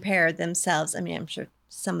compare themselves. I mean, I'm sure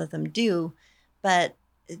some of them do, but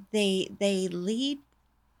they lead,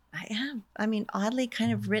 oddly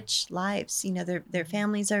kind of rich lives. Their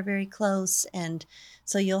families are very close. And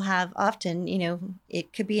so you'll have often,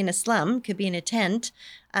 it could be in a slum, could be in a tent.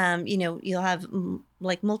 You'll have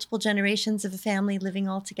like multiple generations of a family living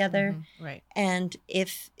all together. Right. And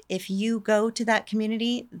if you go to that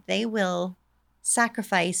community, they will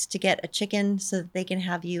sacrifice to get a chicken so that they can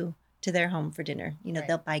have you to their home for dinner.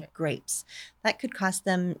 They'll buy grapes. That could cost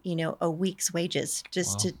them, a week's wages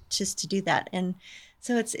just to do that. And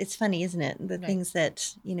so it's funny, isn't it? The things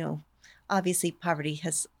that, obviously poverty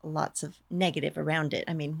has lots of negative around it.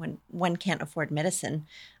 I mean, when one can't afford medicine,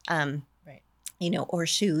 or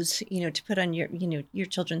shoes, to put on your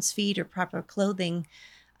children's feet or proper clothing.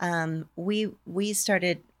 We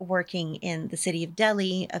started working in the city of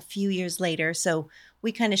Delhi a few years later. So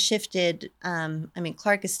we kind of shifted.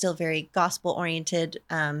 Clark is still very gospel oriented,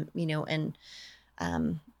 and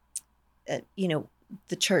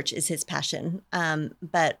the church is his passion.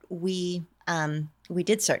 But we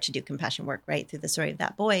did start to do compassion work right through the story of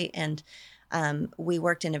that boy. And we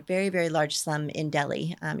worked in a very, very large slum in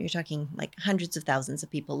Delhi. You're talking like hundreds of thousands of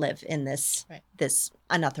people live in this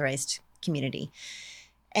unauthorized community.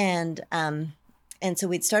 And so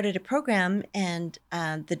we'd started a program, and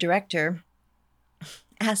the director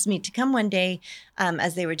asked me to come one day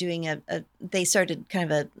as they were doing they started kind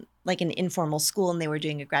of like an informal school, and they were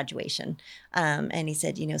doing a graduation. And he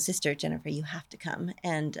said, Sister Jennifer, you have to come.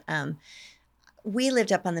 And we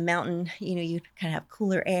lived up on the mountain, you kind of have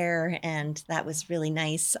cooler air, and that was really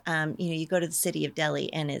nice. You go to the city of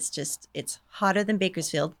Delhi, and it's hotter than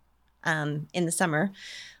Bakersfield in the summer,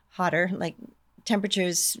 hotter, like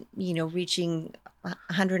temperatures, reaching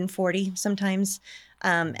 140 sometimes,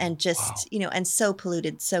 and just, and so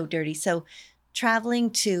polluted, so dirty. So traveling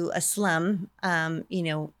to a slum,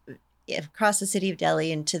 across the city of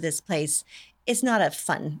Delhi into this place, it's not a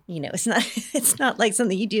fun, it's not like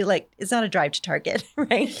something you do, like it's not a drive to Target,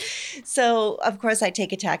 right? So of course I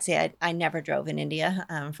take a taxi. I never drove in India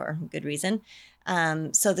for good reason.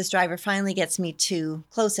 So this driver finally gets me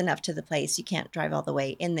close enough to the place. You can't drive all the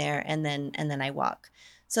way in there, and then I walk.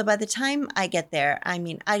 So by the time I get there, I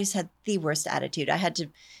just had the worst attitude. I had to,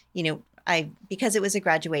 because it was a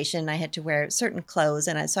graduation, I had to wear certain clothes,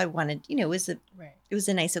 and so I wanted, it was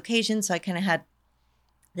a nice occasion, so I kind of had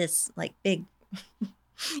this like big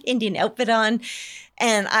Indian outfit on,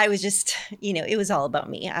 And I was just, it was all about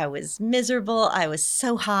me. I was miserable. I was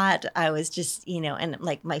so hot. I was just, and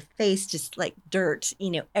like my face just like dirt,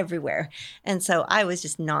 everywhere. And so I was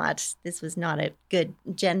just this was not a good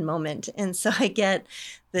Jen moment. And so I get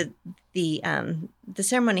the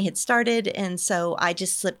ceremony had started, and so I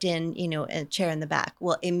just slipped in, a chair in the back.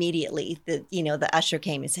 Well, immediately the usher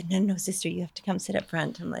came and said, "No, sister, you have to come sit up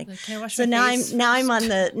front." I'm like, so now I'm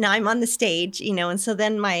on the stage, and so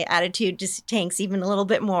then my attitude just tanks even a little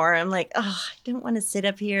bit more. I'm like, oh, I don't want to sit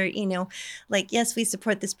up here, like, yes, we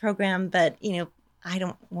support this program, but I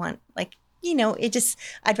don't want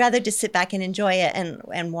I'd rather just sit back and enjoy it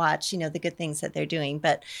and watch, the good things that they're doing.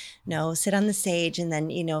 But no, sit on the stage and then,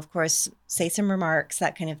 of course, say some remarks,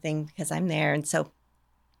 that kind of thing, because I'm there. And so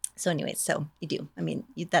anyways, so you do. I mean,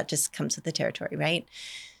 that just comes with the territory, right?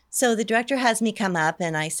 So the director has me come up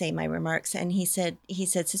and I say my remarks. And he said,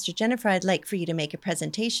 Sister Jennifer, I'd like for you to make a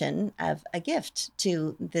presentation of a gift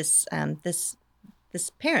to this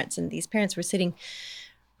parents. And these parents were sitting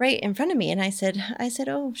right in front of me. And I said,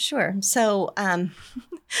 oh, sure. So I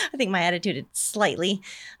think my attitude had slightly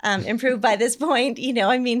improved by this point,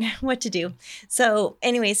 what to do. So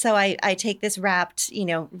anyway, so I take this wrapped,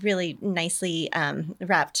 really nicely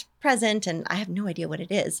wrapped present, and I have no idea what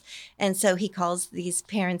it is. And so he calls these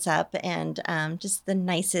parents up, and just the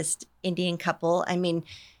nicest Indian couple. I mean,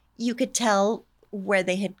 you could tell where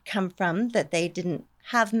they had come from, that they didn't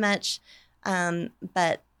have much.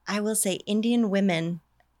 But I will say Indian women,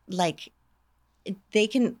 like, they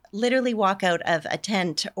can literally walk out of a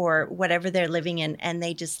tent or whatever they're living in and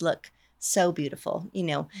they just look so beautiful.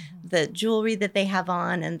 The jewelry that they have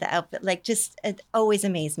on and the outfit, like, just it always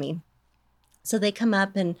amazed me. So they come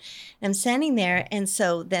up and I'm standing there. And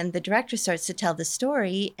so then the director starts to tell the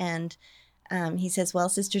story. And he says, well,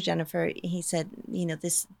 Sister Jennifer, he said,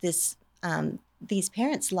 these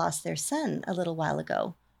parents lost their son a little while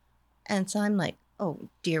ago. And so I'm like, oh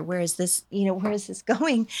dear, where is this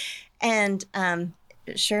going? And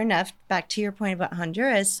sure enough, back to your point about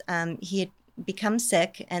Honduras, he had become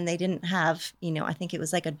sick and they didn't have, I think it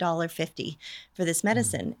was like $1.50 for this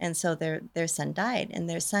medicine. And so their son died, and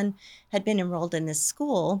their son had been enrolled in this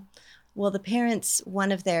school. Well, the parents,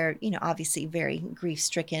 one of their, obviously very grief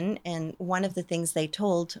stricken. And one of the things they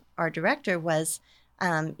told our director was,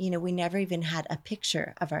 we never even had a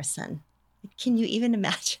picture of our son. Can you even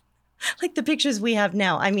imagine? Like the pictures we have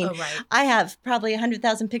now. I mean, I have probably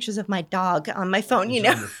 100,000 pictures of my dog on my phone, On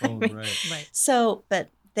your phone, right. So, but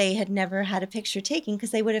they had never had a picture taken because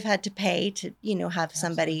they would have had to pay to, have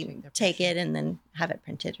somebody take it and then have it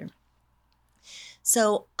printed.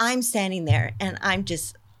 So I'm standing there and I'm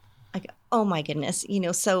just like, oh my goodness,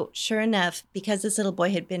 so sure enough, because this little boy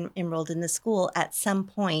had been enrolled in the school, at some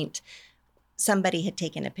point, somebody had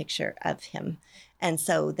taken a picture of him. And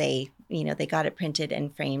so they got it printed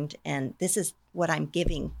and framed, and this is what I'm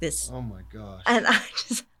giving this. Oh my gosh. And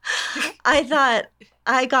I thought,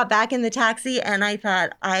 I got back in the taxi and I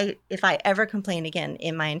thought, if I ever complain again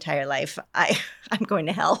in my entire life, I'm going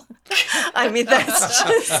to hell. I mean, that's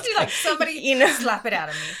just like somebody, slap it out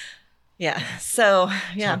of me. Yeah. So,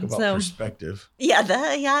 yeah. Talk about perspective. Yeah.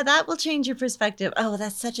 That will change your perspective. Oh,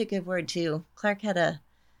 that's such a good word too. Clark had a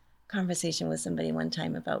conversation with somebody one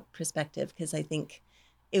time about perspective, because I think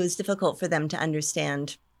it was difficult for them to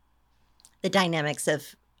understand the dynamics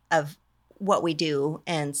of what we do.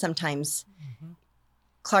 And sometimes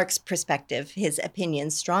Clark's perspective, his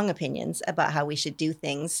opinions, strong opinions about how we should do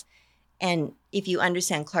things. And if you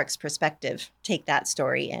understand Clark's perspective, take that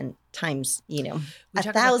story and times,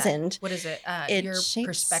 1,000. What is it? Your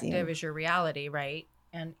perspective is your reality, right?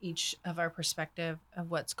 And each of our perspective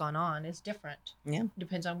of what's gone on is different. Yeah.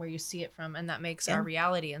 Depends on where you see it from. And that makes our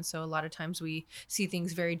reality. And so a lot of times we see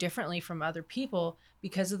things very differently from other people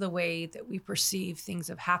because of the way that we perceive things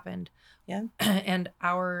have happened. Yeah. And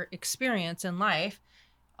our experience in life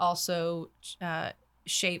also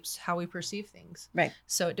shapes how we perceive things. Right.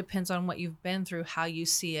 So it depends on what you've been through, how you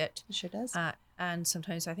see it. It sure does. And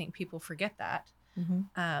sometimes I think people forget that.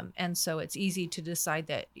 And so it's easy to decide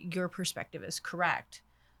that your perspective is correct,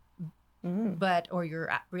 or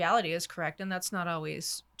your reality is correct. And that's not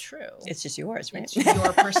always true. It's just yours, right? It's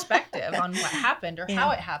your perspective on what happened or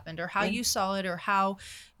how it happened or how you saw it or how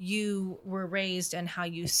you were raised and how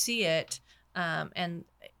you see it. And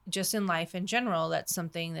just in life in general, that's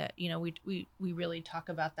something that, we really talk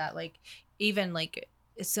about that. Like, even like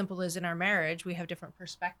as simple as in our marriage, we have different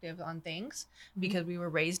perspective on things because we were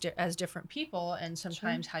raised as different people, and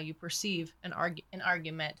sometimes how you perceive an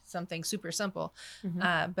argument, something super simple.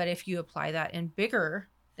 But if you apply that in bigger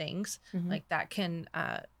things, like that can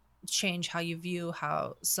change how you view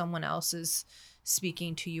how someone else is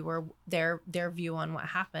speaking to you or their view on what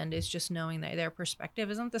happened. Is just knowing that their perspective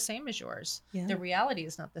isn't the same as yours. Yeah. The reality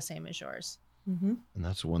is not the same as yours. Mm-hmm. And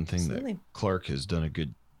that's one thing that Clark has done a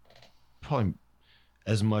good, probably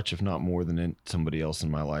as much, if not more than somebody else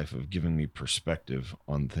in my life, of giving me perspective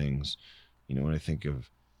on things. You know, when I think of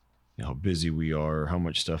how busy we are, how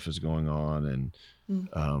much stuff is going on, and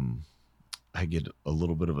I get a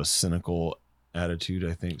little bit of a cynical attitude,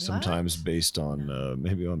 I think, sometimes based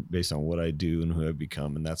on based on what I do and who I've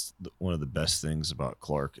become. And that's one of the best things about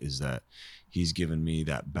Clark, is that he's given me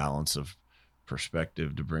that balance of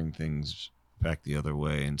perspective to bring things back the other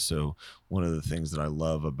way. And so one of the things that I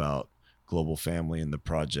love about Global Family and the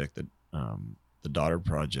project, that the Daughter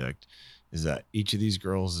Project, is that each of these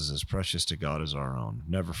girls is as precious to God as our own.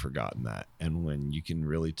 Never forgotten that. And when you can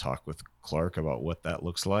really talk with Clark about what that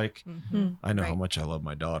looks like, I know how much I love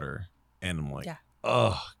my daughter. And I'm like,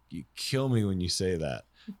 oh, you kill me when you say that.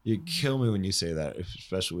 You kill me when you say that,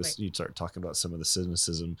 especially with you start talking about some of the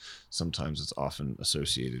cynicism. Sometimes it's often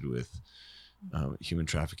associated with human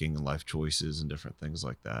trafficking and life choices and different things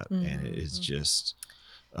like that. And it is just,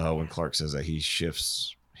 when Clark says that,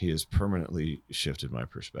 he has permanently shifted my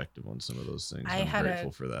perspective on some of those things. I'm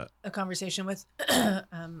grateful for that. A conversation with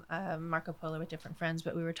Marco Polo with different friends,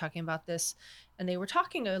 but we were talking about this, and they were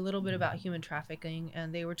talking a little bit about human trafficking,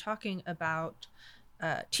 and they were talking about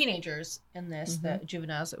teenagers in this, the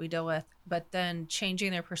juveniles that we deal with, but then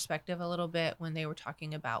changing their perspective a little bit when they were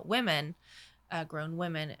talking about women, grown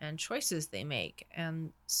women, and choices they make.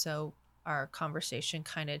 And so our conversation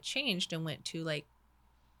kind of changed and went to like,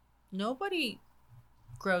 nobody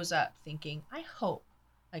grows up thinking, I hope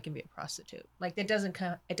I can be a prostitute. Like it doesn't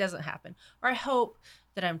happen. Or I hope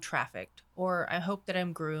that I'm trafficked, or I hope that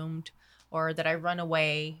I'm groomed, or that I run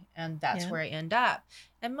away and that's where I end up.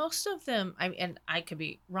 And most of them, and I could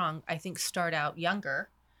be wrong, I think start out younger.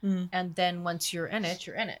 And then once you're in it,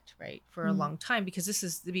 right? For a long time, because this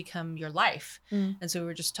is to become your life. And so we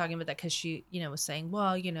were just talking about that because she, was saying,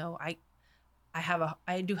 well,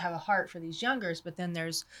 I do have a heart for these youngers, but then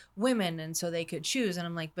there's women, and so they could choose. And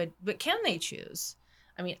I'm like, but can they choose?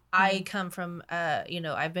 I mean, I come from,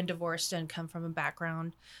 I've been divorced and come from a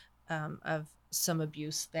background of some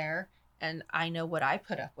abuse there. And I know what I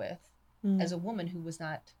put up with as a woman who was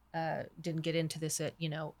not, didn't get into this at,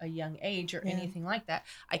 a young age or anything like that.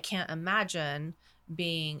 I can't imagine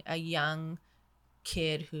being a young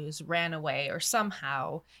kid who's ran away or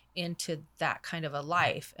somehow into that kind of a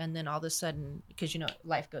life, and then all of a sudden, because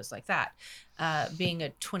life goes like that, being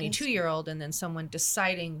a 22-year-old and then someone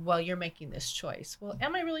deciding, well, you're making this choice. Well,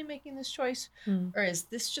 am I really making this choice, or is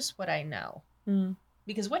this just what I know?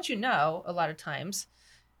 Because what you know a lot of times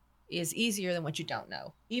is easier than what you don't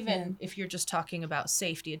know. Even if you're just talking about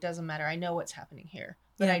safety, it doesn't matter. I know what's happening here,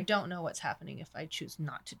 but I don't know what's happening if I choose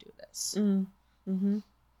not to do this.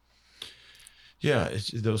 Yeah, it's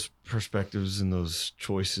those perspectives and those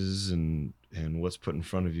choices and what's put in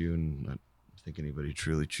front of you. And I don't think anybody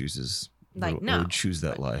truly chooses, would choose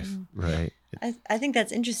that life, right? I think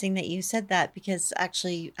that's interesting that you said that, because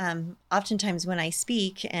actually, oftentimes when I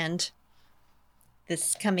speak, and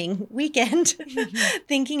this coming weekend,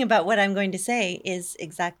 thinking about what I'm going to say is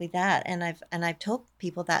exactly that. And I've told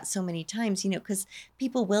people that so many times, because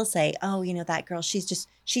people will say, oh, that girl, she's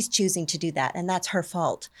choosing to do that, and that's her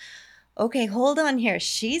fault. Okay, hold on here.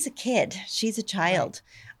 She's a kid. She's a child.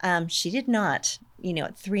 Right. She did not,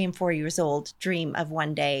 at 3 and 4 years old, dream of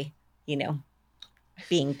one day,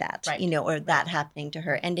 being that, or that happening to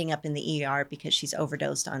her, ending up in the ER because she's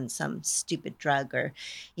overdosed on some stupid drug, or,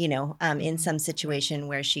 in some situation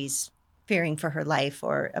where she's fearing for her life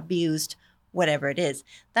or abused, whatever it is.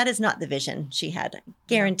 That is not the vision she had.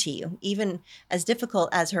 Guarantee you. Even as difficult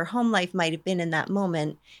as her home life might have been in that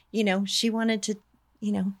moment, she wanted to,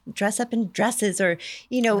 dress up in dresses, or,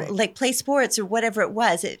 like play sports or whatever it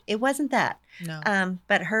was. It wasn't that. No.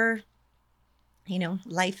 But her,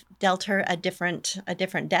 life dealt her a different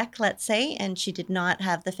deck, let's say, and she did not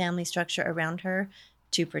have the family structure around her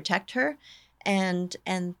to protect her. And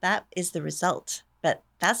that is the result. But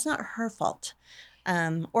that's not her fault,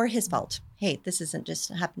 or his fault. Hey, this isn't just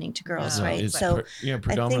happening to girls, right? So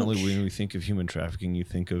predominantly when we think of human trafficking, you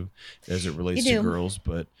think of as it relates to girls,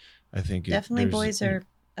 but I think definitely boys are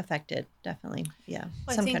affected. Definitely. Yeah.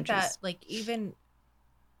 Well, some I think countries. that even,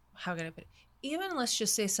 how can I put it? Even let's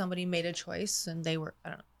just say somebody made a choice and they were,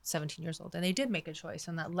 17 years old, and they did make a choice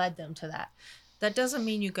and that led them to that. That doesn't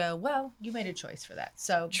mean you go, well, you made a choice for that.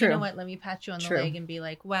 So you know what? Let me pat you on the leg and be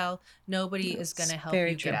like, well, nobody is going to help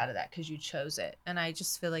you get out of that because you chose it. And I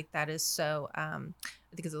just feel like that is so, I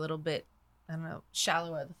think it's a little bit,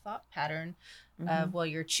 shallow of the thought pattern. of, well,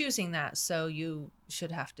 you're choosing that, so you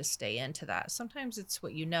should have to stay into that. Sometimes it's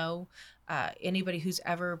what you know. Anybody who's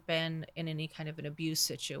ever been in any kind of an abuse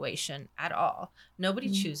situation at all, nobody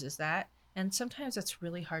chooses that. And sometimes it's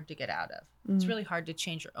really hard to get out of. It's really hard to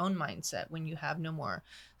change your own mindset when you have no more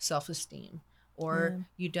self-esteem, or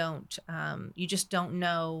you just don't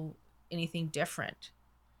know anything different.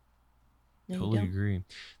 No, totally agree.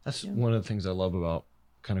 That's one of the things I love about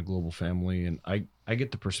kind of Global Family. And I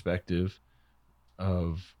get the perspective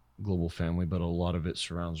of Global Family, but a lot of it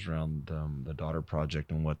surrounds around the Daughter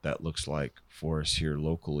Project and what that looks like for us here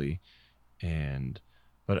locally.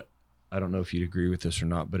 But I don't know if you'd agree with this or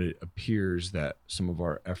not, but it appears that some of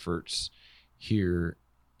our efforts here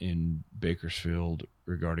in Bakersfield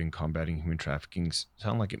regarding combating human trafficking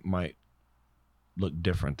sound like it might look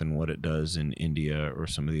different than what it does in India or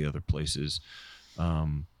some of the other places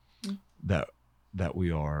that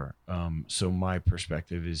we are. So my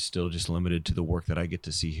perspective is still just limited to the work that I get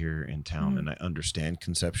to see here in town. And I understand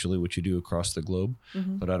conceptually what you do across the globe,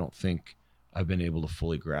 but I don't think I've been able to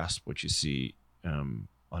fully grasp what you see on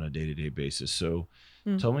a day-to-day basis. So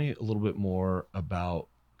tell me a little bit more about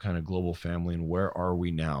kind of Global Family and where are we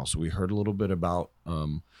now? So we heard a little bit about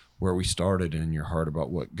where we started and in your heart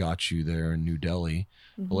about what got you there in New Delhi.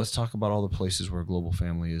 But let's talk about all the places where Global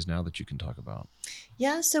Family is now that you can talk about.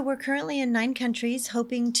 Yeah, so we're currently in 9 countries,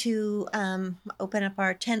 hoping to open up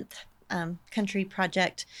our 10th country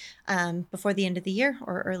project before the end of the year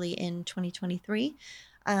or early in 2023.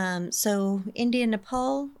 So India,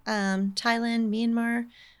 Nepal, Thailand,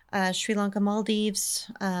 Myanmar, Sri Lanka,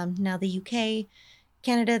 Maldives, now the UK,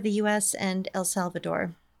 Canada, the US, and El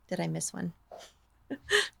Salvador. Did I miss one?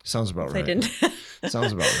 Sounds about right. I didn't.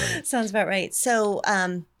 Sounds about right. Sounds about right. So,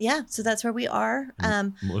 so that's where we are.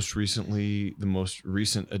 Most recently, the most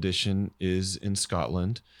recent edition is in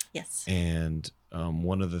Scotland. Yes. And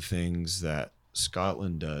one of the things that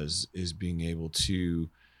Scotland does is being able to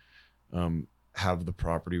have the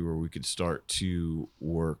property where we could start to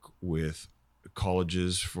work with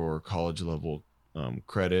colleges for college level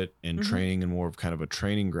credit and training, and more of kind of a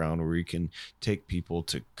training ground where we can take people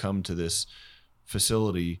to come to this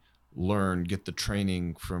facility, learn, get the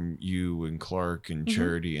training from you and Clark and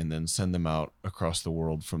Charity, and then send them out across the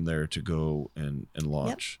world from there to go and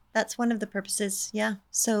launch. Yep. That's one of the purposes. Yeah.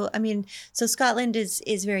 So, so Scotland is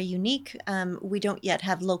very unique. We don't yet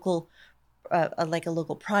have local like a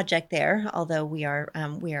local project there, although we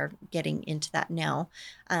are getting into that now.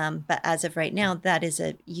 But as of right now, that is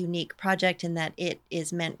a unique project in that it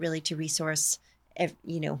is meant really to resource,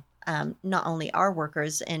 not only our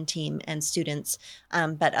workers and team and students,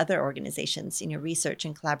 but other organizations, research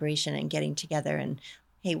and collaboration and getting together and,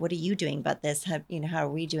 hey, what are you doing about this? How are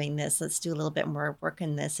we doing this? Let's do a little bit more work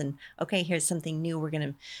in this. And okay, here's something new we're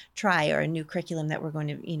going to try, or a new curriculum that we're going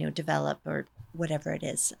to, develop, or whatever it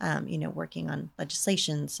is, working on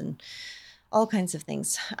legislations and all kinds of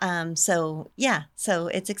things. So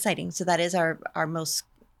it's exciting. So that is our most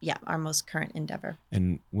current endeavor.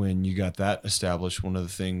 And when you got that established, one of the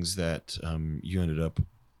things that you ended up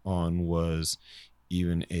on was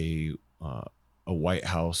even a White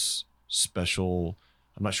House special.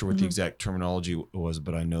 I'm not sure what the exact terminology was,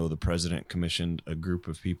 but I know the president commissioned a group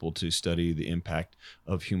of people to study the impact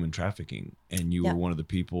of human trafficking. And you were one of the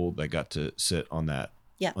people that got to sit on that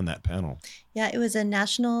panel. Yeah, it was a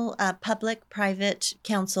national public-private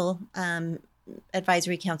council,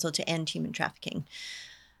 advisory council to end human trafficking.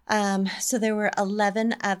 So there were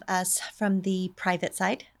 11 of us from the private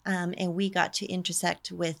side, and we got to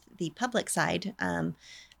intersect with the public side.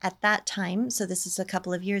 At that time, so this is a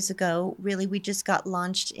couple of years ago, really we just got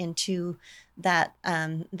launched into that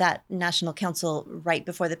national council right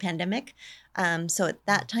before the pandemic. So at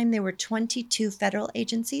that time, there were 22 federal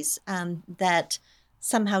agencies that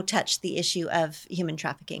somehow touched the issue of human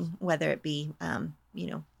trafficking, whether it be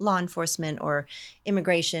law enforcement or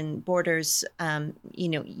immigration, borders,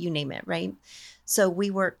 you name it, right? So we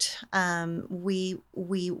worked, we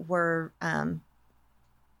were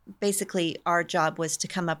basically our job was to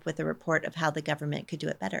come up with a report of how the government could do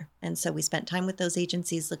it better. And so we spent time with those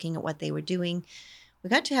agencies looking at what they were doing. We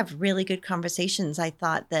got to have really good conversations. I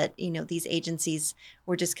thought that, these agencies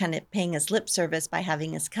were just kind of paying us lip service by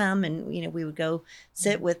having us come, and, we would go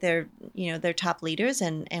sit with their top leaders,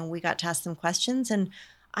 and we got to ask them questions. And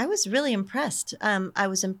I was really impressed. I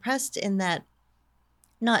was impressed in that,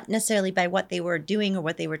 not necessarily by what they were doing or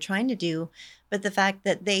what they were trying to do, but the fact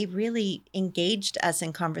that they really engaged us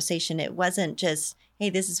in conversation. It wasn't just, hey,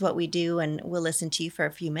 this is what we do and we'll listen to you for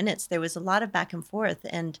a few minutes. There was a lot of back and forth.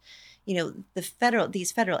 And,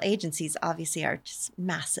 these federal agencies obviously are just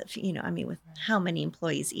massive, with how many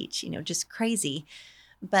employees each, just crazy.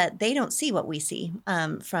 but they don't see what we see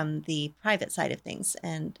from the private side of things.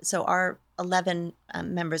 And so our 11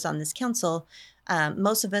 members on this council,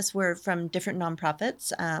 most of us were from different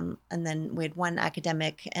nonprofits, and then we had one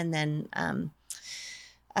academic, and then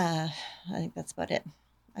I think that's about it.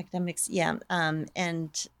 Academics, yeah.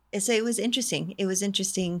 And so it was interesting. It was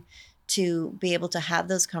interesting to be able to have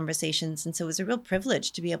those conversations. And so it was a real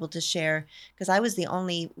privilege to be able to share, because I was the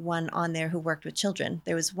only one on there who worked with children.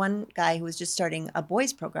 There was one guy who was just starting a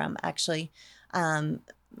boys program, actually,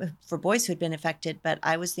 for boys who had been affected, but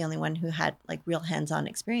I was the only one who had like real hands-on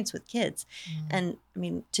experience with kids. And I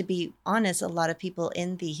mean, to be honest, a lot of people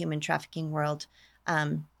in the human trafficking world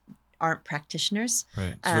aren't practitioners.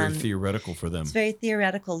 Right. It's very theoretical for them. It's very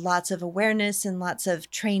theoretical, lots of awareness and lots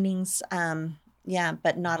of trainings. Yeah,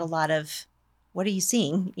 but not a lot of what are you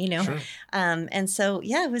seeing, you know? Sure. And so,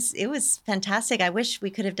 yeah, it was fantastic. I wish we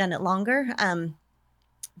could have done it longer.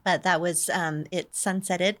 But that was, it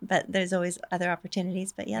sunsetted, but there's always other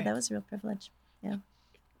opportunities. But yeah, right. That was a real privilege. Yeah.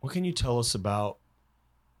 What can you tell us about,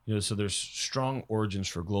 so there's strong origins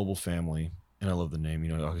for global family, and I love the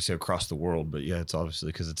name, I say across the world, but yeah, it's obviously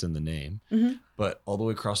because it's in the name, but all the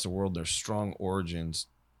way across the world, there's strong origins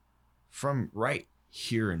from right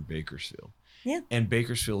here in Bakersfield. Yeah. And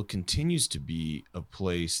Bakersfield continues to be a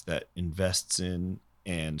place that invests in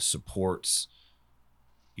and supports,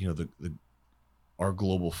 our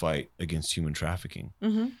global fight against human trafficking.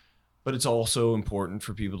 But it's also important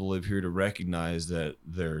for people to live here to recognize that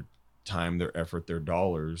their time, their effort, their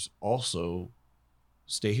dollars also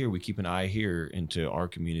stay here. We keep an eye here into our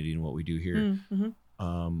community and what we do here.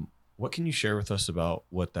 What can you share with us about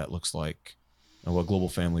what that looks like and what Global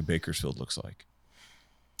Family Bakersfield looks like?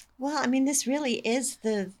 Well, I mean, this really is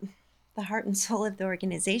the heart and soul of the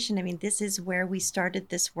organization. I mean, this is where we started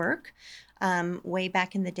this work way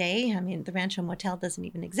back in the day. I mean, the Rancho Motel doesn't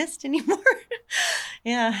even exist anymore.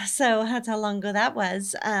 Yeah, so that's how long ago that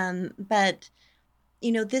was. But,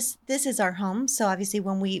 this is our home. So obviously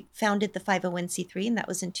when we founded the 501c3, and that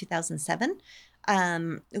was in 2007,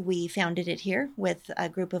 we founded it here with a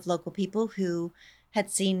group of local people who had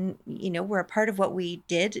seen, were a part of what we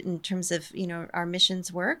did in terms of, our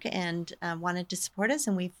missions work, and wanted to support us.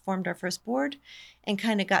 And we formed our first board and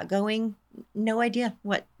kind of got going. No idea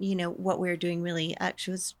what we were doing really.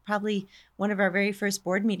 Actually, it was probably one of our very first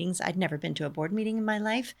board meetings. I'd never been to a board meeting in my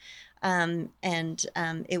life. And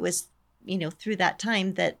it was, through that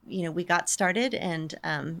time that, we got started. And,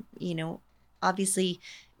 obviously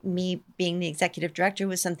me being the executive director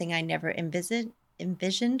was something I never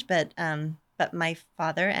envisioned, but my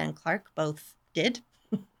father and Clark both did,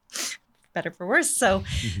 better for worse. So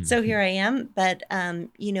here I am. But,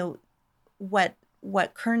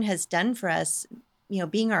 what Kern has done for us,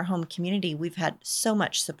 being our home community, we've had so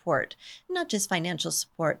much support, not just financial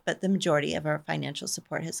support, but the majority of our financial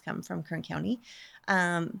support has come from Kern County.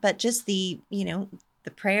 But just the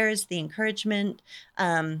prayers, the encouragement,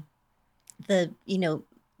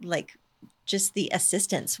 just the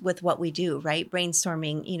assistance with what we do, right?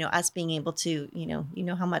 Brainstorming, us being able to,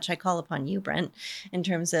 how much I call upon you, Brent, in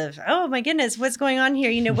terms of, oh my goodness, what's going on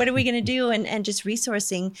here? What are we going to do? And just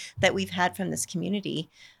resourcing that we've had from this community.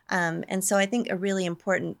 And so I think a really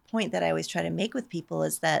important point that I always try to make with people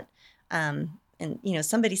is that,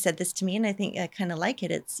 somebody said this to me, and I think I kind of like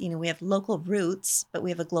it. It's, we have local roots, but we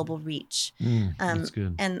have a global reach. That's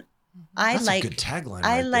good. And that's a good tagline.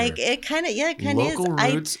 I like there. It kind of, yeah, it kind of is. Local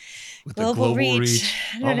roots. With the global reach.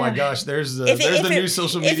 Oh my gosh, there's the new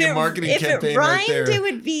social media marketing campaign right there. If it rhymed, it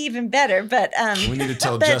would be even better. But we need to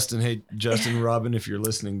tell Justin, hey, Justin, Robin, if you're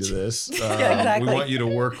listening to this, exactly. We want you to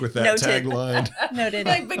work with that tagline. Noted.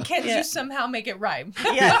 But can you somehow make it rhyme?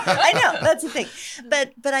 Yeah, I know, that's the thing.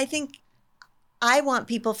 But I think I want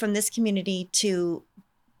people from this community to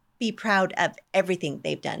be proud of everything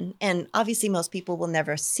they've done. And obviously most people will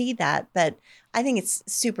never see that, but I think it's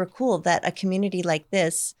super cool that a community like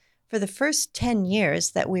this, for the first 10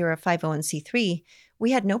 years that we were a 501c3,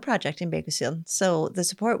 we had no project in Bakersfield. So the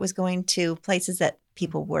support was going to places that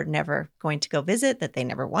people were never going to go visit, that they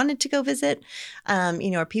never wanted to go visit,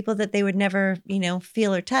 or people that they would never,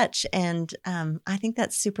 feel or touch. And I think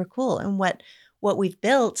that's super cool. And what we've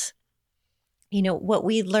built, what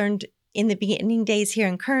we learned in the beginning days here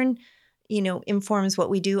in Kern, informs what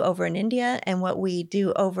we do over in India, and what we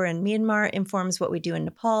do over in Myanmar informs what we do in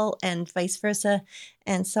Nepal, and vice versa.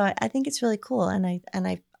 And so I think it's really cool. And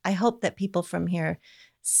I hope that people from here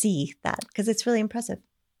see that, because it's really impressive.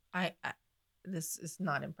 this is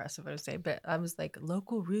not impressive, I would say, but I was like,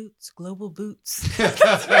 local roots, global boots.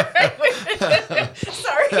 That's where I went.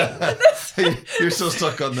 Sorry. You're still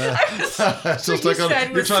stuck on that. Still stuck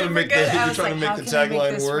on. You're trying to make the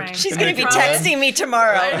tagline work. Rhyme? She's going to be texting me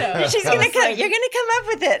tomorrow. I know. She's going to come. You're going to come up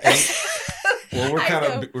with it. Well,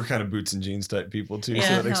 we're kind of boots and jeans type people too,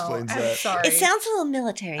 so that explains that. Sorry. It sounds a little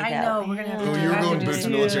military, though. I know. We're gonna have to you were going boots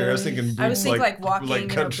and military. I was thinking boots like walking, like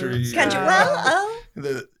country. Country. Well,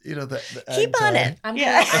 the keep on it. I'm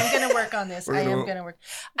gonna work on this. I am gonna work.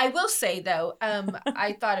 I will say though,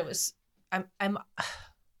 I thought it was. I'm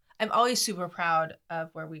always super proud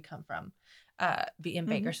of where we come from, in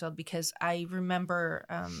Bakersfield, because I remember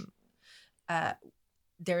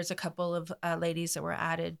there's a couple of ladies that were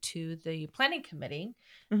added to the planning committee,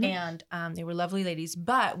 and they were lovely ladies.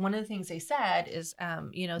 But one of the things they said is,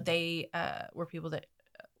 they were people that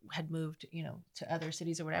had moved, to other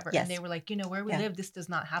cities or whatever. Yes. And they were like, where we live, this does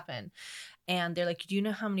not happen. And they're like, do you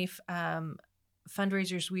know how many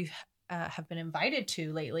fundraisers we've have been invited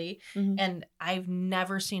to lately? And I've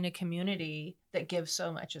never seen a community that gives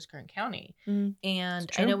so much as Kern County.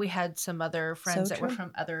 And I know we had some other friends that were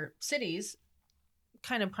from other cities,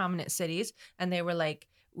 kind of prominent cities, and they were like,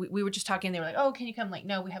 we were just talking, they were like, oh, can you come? Like,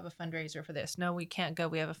 no, we have a fundraiser for this. No, we can't go,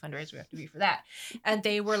 we have a fundraiser, we have to be for that. And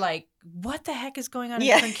they were like, what the heck is going on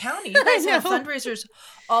in Kern County? You guys have fundraisers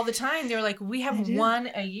all the time. They were like, we have one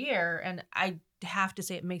a year. And I have to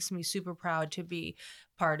say, it makes me super proud to be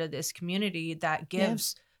part of this community that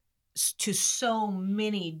gives to so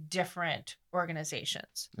many different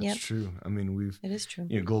organizations. That's true. I mean, it is true.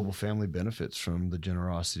 Global Family benefits from the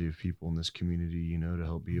generosity of people in this community, to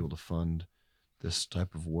help be able to fund this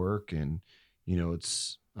type of work. And,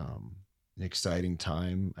 it's an exciting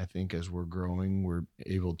time. I think as we're growing, we're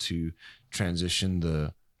able to transition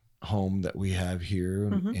the home that we have here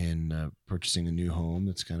and purchasing a new home.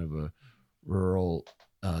 It's kind of a rural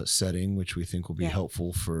setting, which we think will be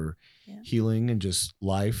helpful for healing and just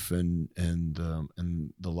life and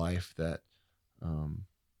the life that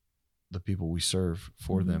the people we serve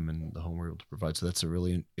for them and the home we're able to provide. So that's a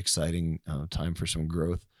really exciting time for some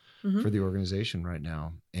growth for the organization right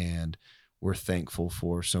now. And we're thankful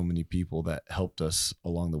for so many people that helped us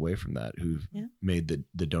along the way from that, who've made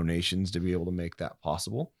the donations to be able to make that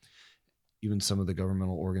possible. Even some of the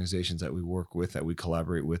governmental organizations that we work with, that we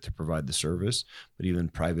collaborate with to provide the service, but even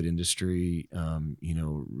private industry,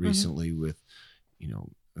 recently with,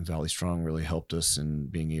 Valley Strong really helped us in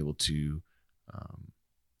being able to,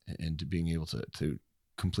 to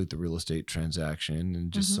complete the real estate transaction,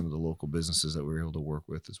 and just some of the local businesses that we were able to work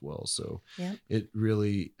with as well. So it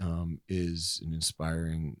really is an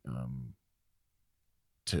inspiring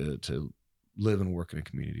to live and work in a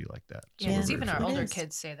community like that. So because even our older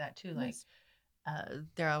kids say that too. Like,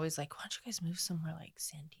 they're always like, why don't you guys move somewhere like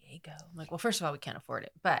San Diego? I'm like, well, first of all, we can't afford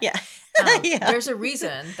it. But there's a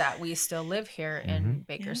reason that we still live here in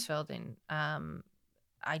Bakersfield. And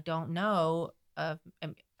I don't know of,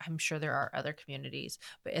 I'm sure there are other communities,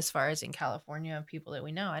 but as far as in California, people that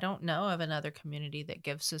we know, I don't know of another community that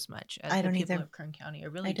gives as much as the people of Kern County. I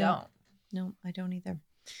really don't. No, I don't either.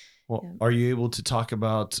 Well, are you able to talk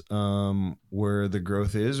about where the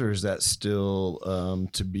growth is, or is that still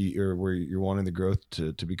to be, or where you're wanting the growth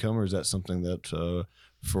to become, or is that something that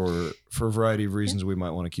for a variety of reasons we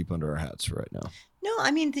might want to keep under our hats right now? No, I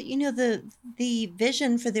mean, the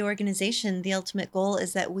vision for the organization, the ultimate goal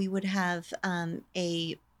is that we would have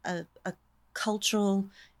a cultural,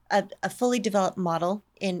 a fully developed model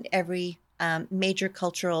in every major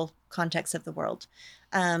cultural context of the world.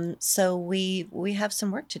 So we have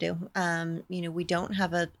some work to do. We don't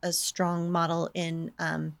have a strong model in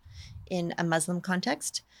a Muslim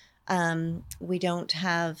context. We don't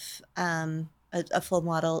have a full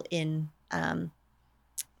model in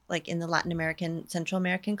like in the Latin American, Central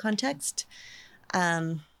American context.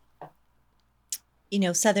 Southern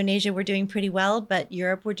Asia, we're doing pretty well, but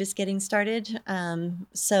Europe, we're just getting started.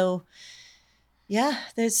 So yeah,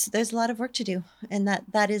 there's a lot of work to do, and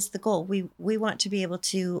that is the goal. We want to be able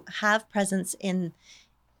to have presence in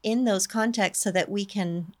those contexts so that we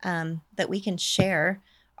can share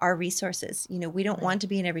our resources. We don't want to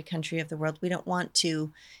be in every country of the world. We don't want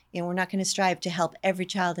to, we're not going to strive to help every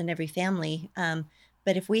child and every family.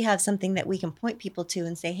 But if we have something that we can point people to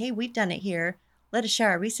and say, hey, we've done it here, let us share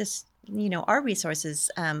our resources,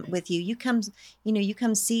 with you. You come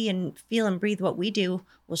see and feel and breathe what we do.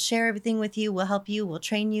 We'll share everything with you. We'll help you. We'll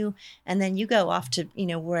train you. And then you go off to,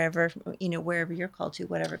 wherever you're called to,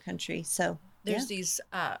 whatever country. So there's these,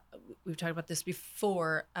 we've talked about this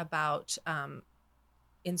before about,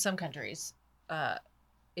 in some countries,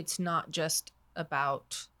 it's not just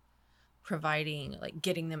about providing, like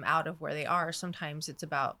getting them out of where they are. Sometimes it's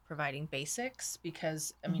about providing basics,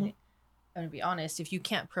 because I mean, I'm gonna be honest, if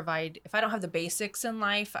I don't have the basics in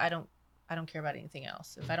life, I don't care about anything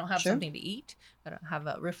else. If I don't have something to eat, I don't have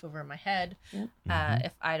a roof over my head.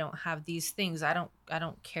 If I don't have these things, I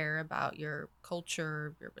don't care about your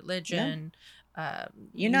culture, your religion.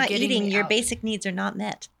 You're not eating, your basic needs are not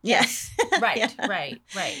met. Yes. Right. Right.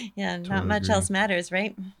 Yeah. Totally Not much agree. else matters,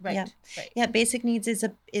 right? Right. Yeah. Right. Yeah. Basic needs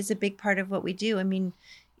is a big part of what we do. I mean,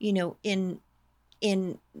 in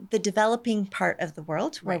the developing part of the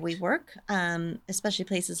world where we work, especially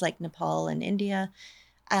places like Nepal and India,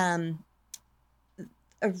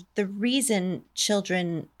 the reason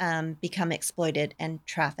children become exploited and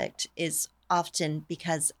trafficked is often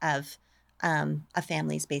because of a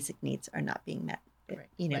family's basic needs are not being met,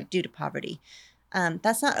 due to poverty.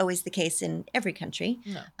 That's not always the case in every country.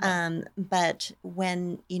 No. But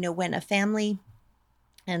when a family,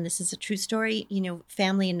 and this is a true story,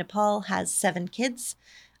 family in Nepal has 7 kids,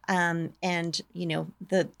 and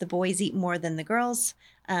the boys eat more than the girls.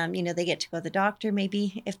 They get to go to the doctor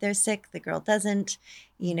maybe if they're sick. The girl doesn't.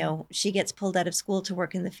 She gets pulled out of school to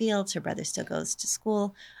work in the fields. Her brother still goes to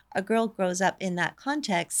school. A girl grows up in that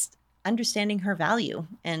context, understanding her value,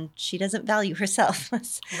 and she doesn't value herself.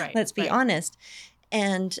 Let's be honest.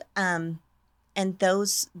 And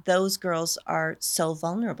those girls are so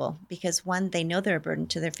vulnerable because, one, they know they're a burden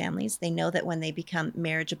to their families. They know that when they become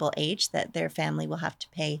marriageable age, that their family will have to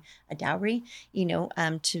pay a dowry,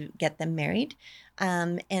 to get them married.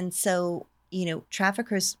 And so,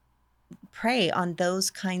 traffickers prey on those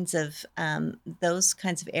kinds of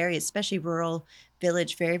areas, especially rural,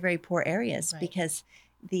 village, very, very poor areas, because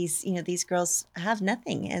these girls have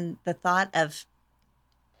nothing. And the thought of,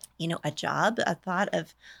 a job, a thought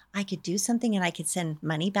of, I could do something and I could send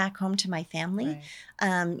money back home to my family.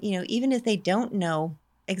 Even if they don't know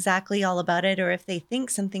exactly all about it, or if they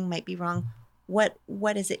think something might be wrong, what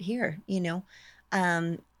is it here?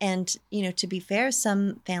 To be fair,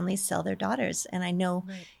 some families sell their daughters. And I know,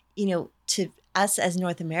 to us as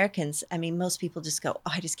North Americans, I mean, most people just go,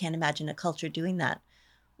 oh, I just can't imagine a culture doing that.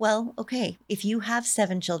 Well, okay, if you have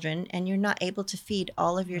 7 children and you're not able to feed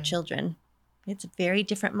all of your children, it's a very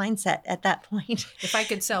different mindset at that point. If I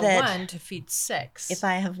could sell one to feed 6. If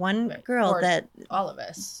I have one girl that all of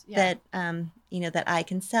us, that I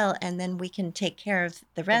can sell, and then we can take care of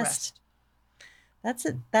the rest. That's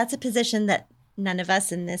a position that none of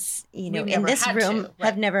us in this, in this room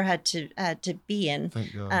have never had to be in.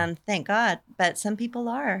 Thank God. Thank God. But some people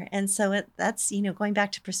are. And so that's, going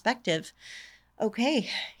back to perspective. Okay.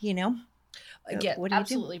 Again, what do you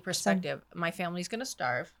absolutely do? perspective. My family's going to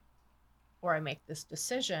starve, or I make this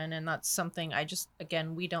decision. And that's something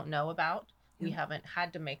we don't know about. We haven't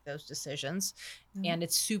had to make those decisions. And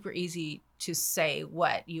it's super easy to say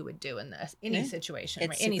what you would do in any situation,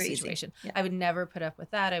 right? Any situation. I would never put up with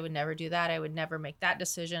that. I would never do that. I would never make that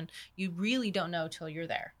decision. You really don't know till you're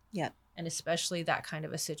there. Yeah. And especially that kind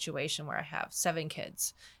of a situation where I have 7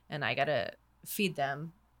 kids and I got to feed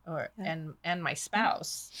them and my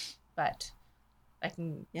spouse, but I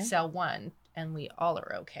can sell one and we all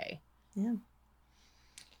are okay. Yeah.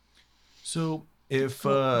 So if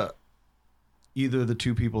either the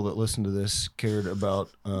 2 people that listen to this cared about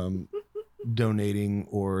donating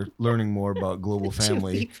or learning more about Global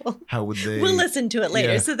Family, how would they? We'll listen to it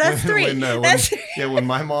later. So that's 3. When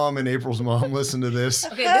my mom and April's mom listen to this.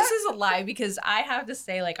 Okay, this is a lie, because I have to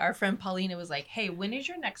say, like, our friend Paulina was like, hey, when is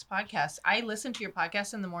your next podcast? I listen to your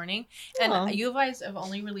podcast in the morning, and you guys have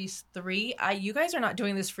only released 3. You guys are not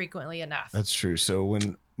doing this frequently enough. That's true. So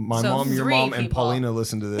when my mom, your mom, and Paulina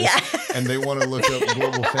listen to this and they want to look up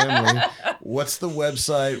Global Family, what's the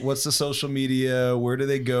website? What's the social media? Where do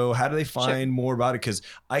they go? How do they find more about it? Because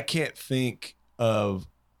I can't think of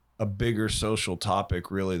a bigger social topic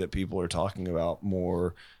really that people are talking about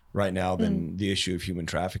more right now than the issue of human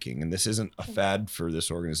trafficking. And this isn't a fad for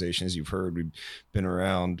this organization. As you've heard, we've been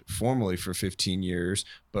around formally for 15 years,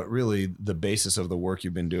 but really the basis of the work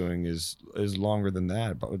you've been doing is longer than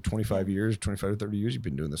that. About 25 years, 25 to 30 years you've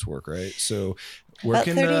been doing this work, right? So where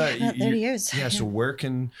can 30 years. Yeah, so where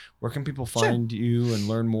can people find you and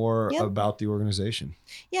learn more about the organization?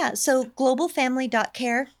 Yeah, so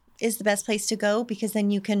globalfamily.care is the best place to go, because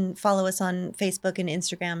then you can follow us on Facebook and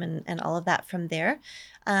Instagram and all of that from there.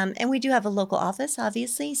 And we do have a local office,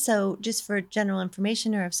 obviously. So just for general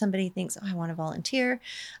information, or if somebody thinks, oh, I want to volunteer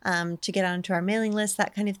to get onto our mailing list,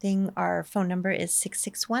 that kind of thing, our phone number is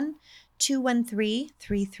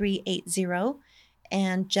 661-213-3380.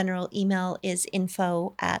 And general email is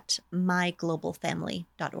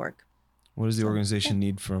info@myglobalfamily.org. What does the organization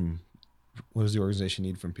need from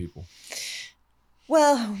people?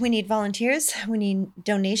 Well, we need volunteers. We need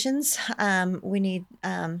donations. We need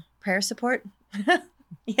prayer support.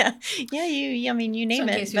 Yeah. I mean, you name so in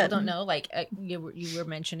it. case people don't know, like you were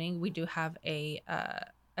mentioning, we do have a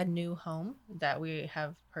new home that we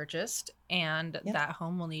have purchased, and that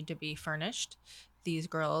home will need to be furnished. These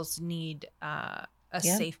girls need a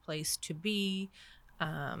safe place to be.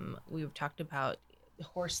 We've talked about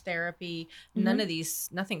horse therapy.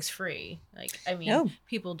 Nothing's free. Like, I mean,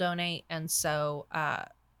 people donate, and so I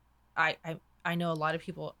know a lot of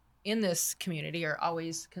people in this community are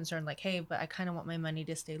always concerned, like, hey, but I kind of want my money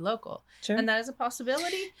to stay local. Sure. And that is a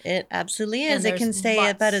possibility. It absolutely is. It can stay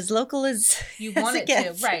about as local as you want it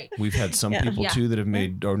to, right? We've had some people too that have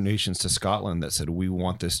made donations to Scotland that said, we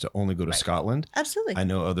want this to only go to Scotland. Absolutely. I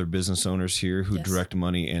know other business owners here who direct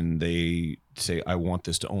money, and they say, I want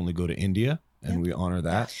this to only go to India. And we honor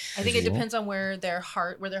that. I think it depends on where their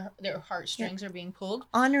heartstrings are being pulled.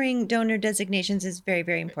 Honoring donor designations is very,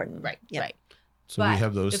 very important. Right. Yep. Right. So we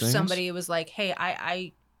have those things. If somebody was like, hey,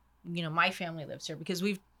 I my family lives here, because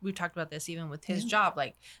we've talked about this even with his job,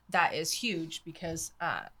 like that is huge because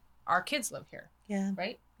our kids live here. Yeah.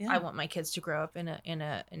 Right. Yeah. I want my kids to grow up in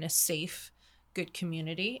a safe, good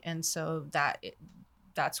community, and so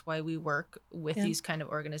that's why we work with these kind of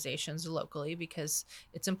organizations locally, because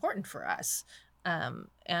it's important for us,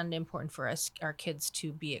 and important for us, our kids,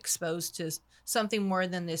 to be exposed to something more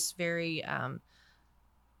than this very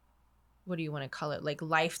what do you want to call it, like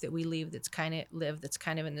life that we live that's kind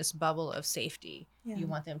of in this bubble of safety. You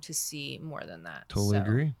want them to see more than that. Totally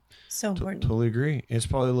agree. So important. Totally agree. It's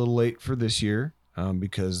probably a little late for this year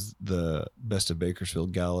because the Best of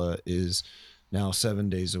Bakersfield Gala is now 7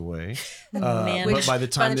 days away. But by the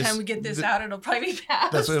time we get this out, it'll probably be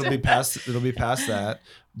past. That's what it'll be past. It'll be past that.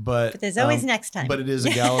 But there's always next time. But it is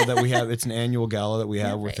a gala that we have. It's an annual gala that we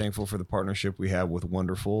have. We're thankful for the partnership we have with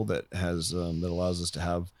Wonderful that has that allows us to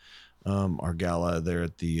have our gala there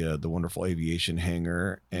at the Wonderful Aviation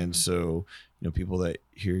Hangar. And so, people that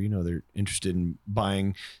here, they're interested in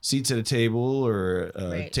buying seats at a table or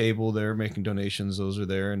a table there, making donations, those are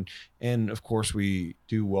there. And of course we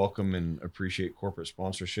do welcome and appreciate corporate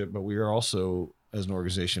sponsorship, but we are also, as an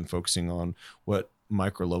organization, focusing on what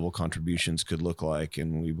micro level contributions could look like.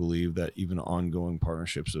 And we believe that even ongoing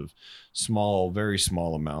partnerships of very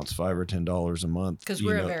small amounts, $5 or $10 a month. Because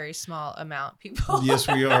we're a very small amount people. Yes,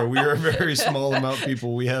 we are. We are a very small amount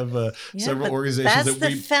people. We have several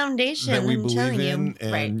organizations foundation that we believe in.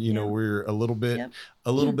 And, we're a little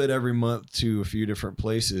bit every month to a few different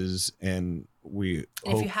places. And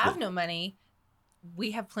if you have no money,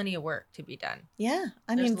 we have plenty of work to be done. Yeah.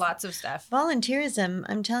 There's lots of stuff. Volunteerism,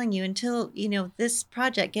 I'm telling you, until, this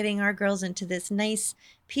project, getting our girls into this nice,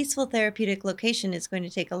 peaceful, therapeutic location is going to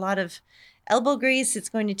take a lot of elbow grease. It's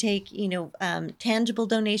going to take, tangible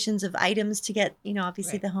donations of items to get,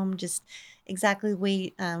 obviously the home just exactly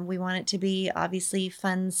we want it to be, obviously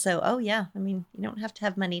funds. So, you don't have to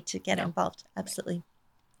have money to get involved. Absolutely.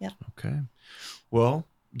 Yeah. Okay. Well,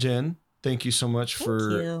 Jen, thank you so much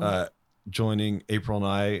for joining April and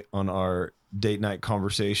I on our date night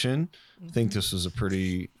conversation. I think this was a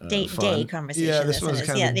pretty day conversation. Yeah, this one's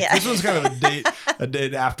kind of a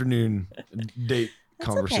date afternoon date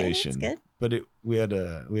conversation. Okay, that's good. But we had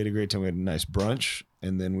a great time. We had a nice brunch,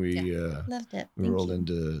 and then we loved it. We rolled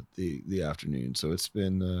into the afternoon. So it's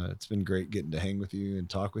been great getting to hang with you and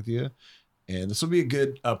talk with you. And this will be a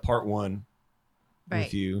good part one. Right.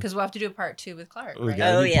 With you, because we'll have to do a part 2 with Clark. We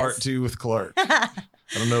got to do part 2 with Clark. I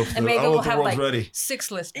don't know if maybe we'll have world's ready.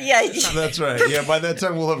 6 listeners. Yeah, that's right. Yeah, by that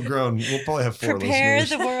time we'll have grown. We'll probably have 4 Prepare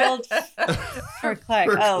listeners. the world for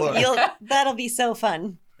Clark. That'll be so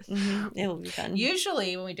fun. Mm-hmm. It will be fun.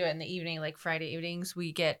 Usually when we do it in the evening, like Friday evenings,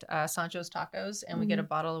 we get Sancho's Tacos and we get a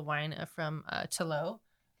bottle of wine from Tilo.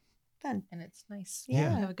 Fun. And it's nice.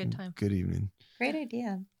 Yeah. Have a good time. Good evening. Great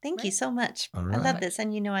idea. Thank you so much. All right. I love this.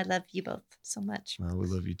 And I love you both so much. Well, we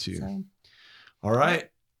love you too. So. All right,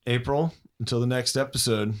 April, until the next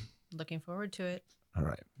episode. Looking forward to it. All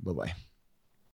right. Bye-bye.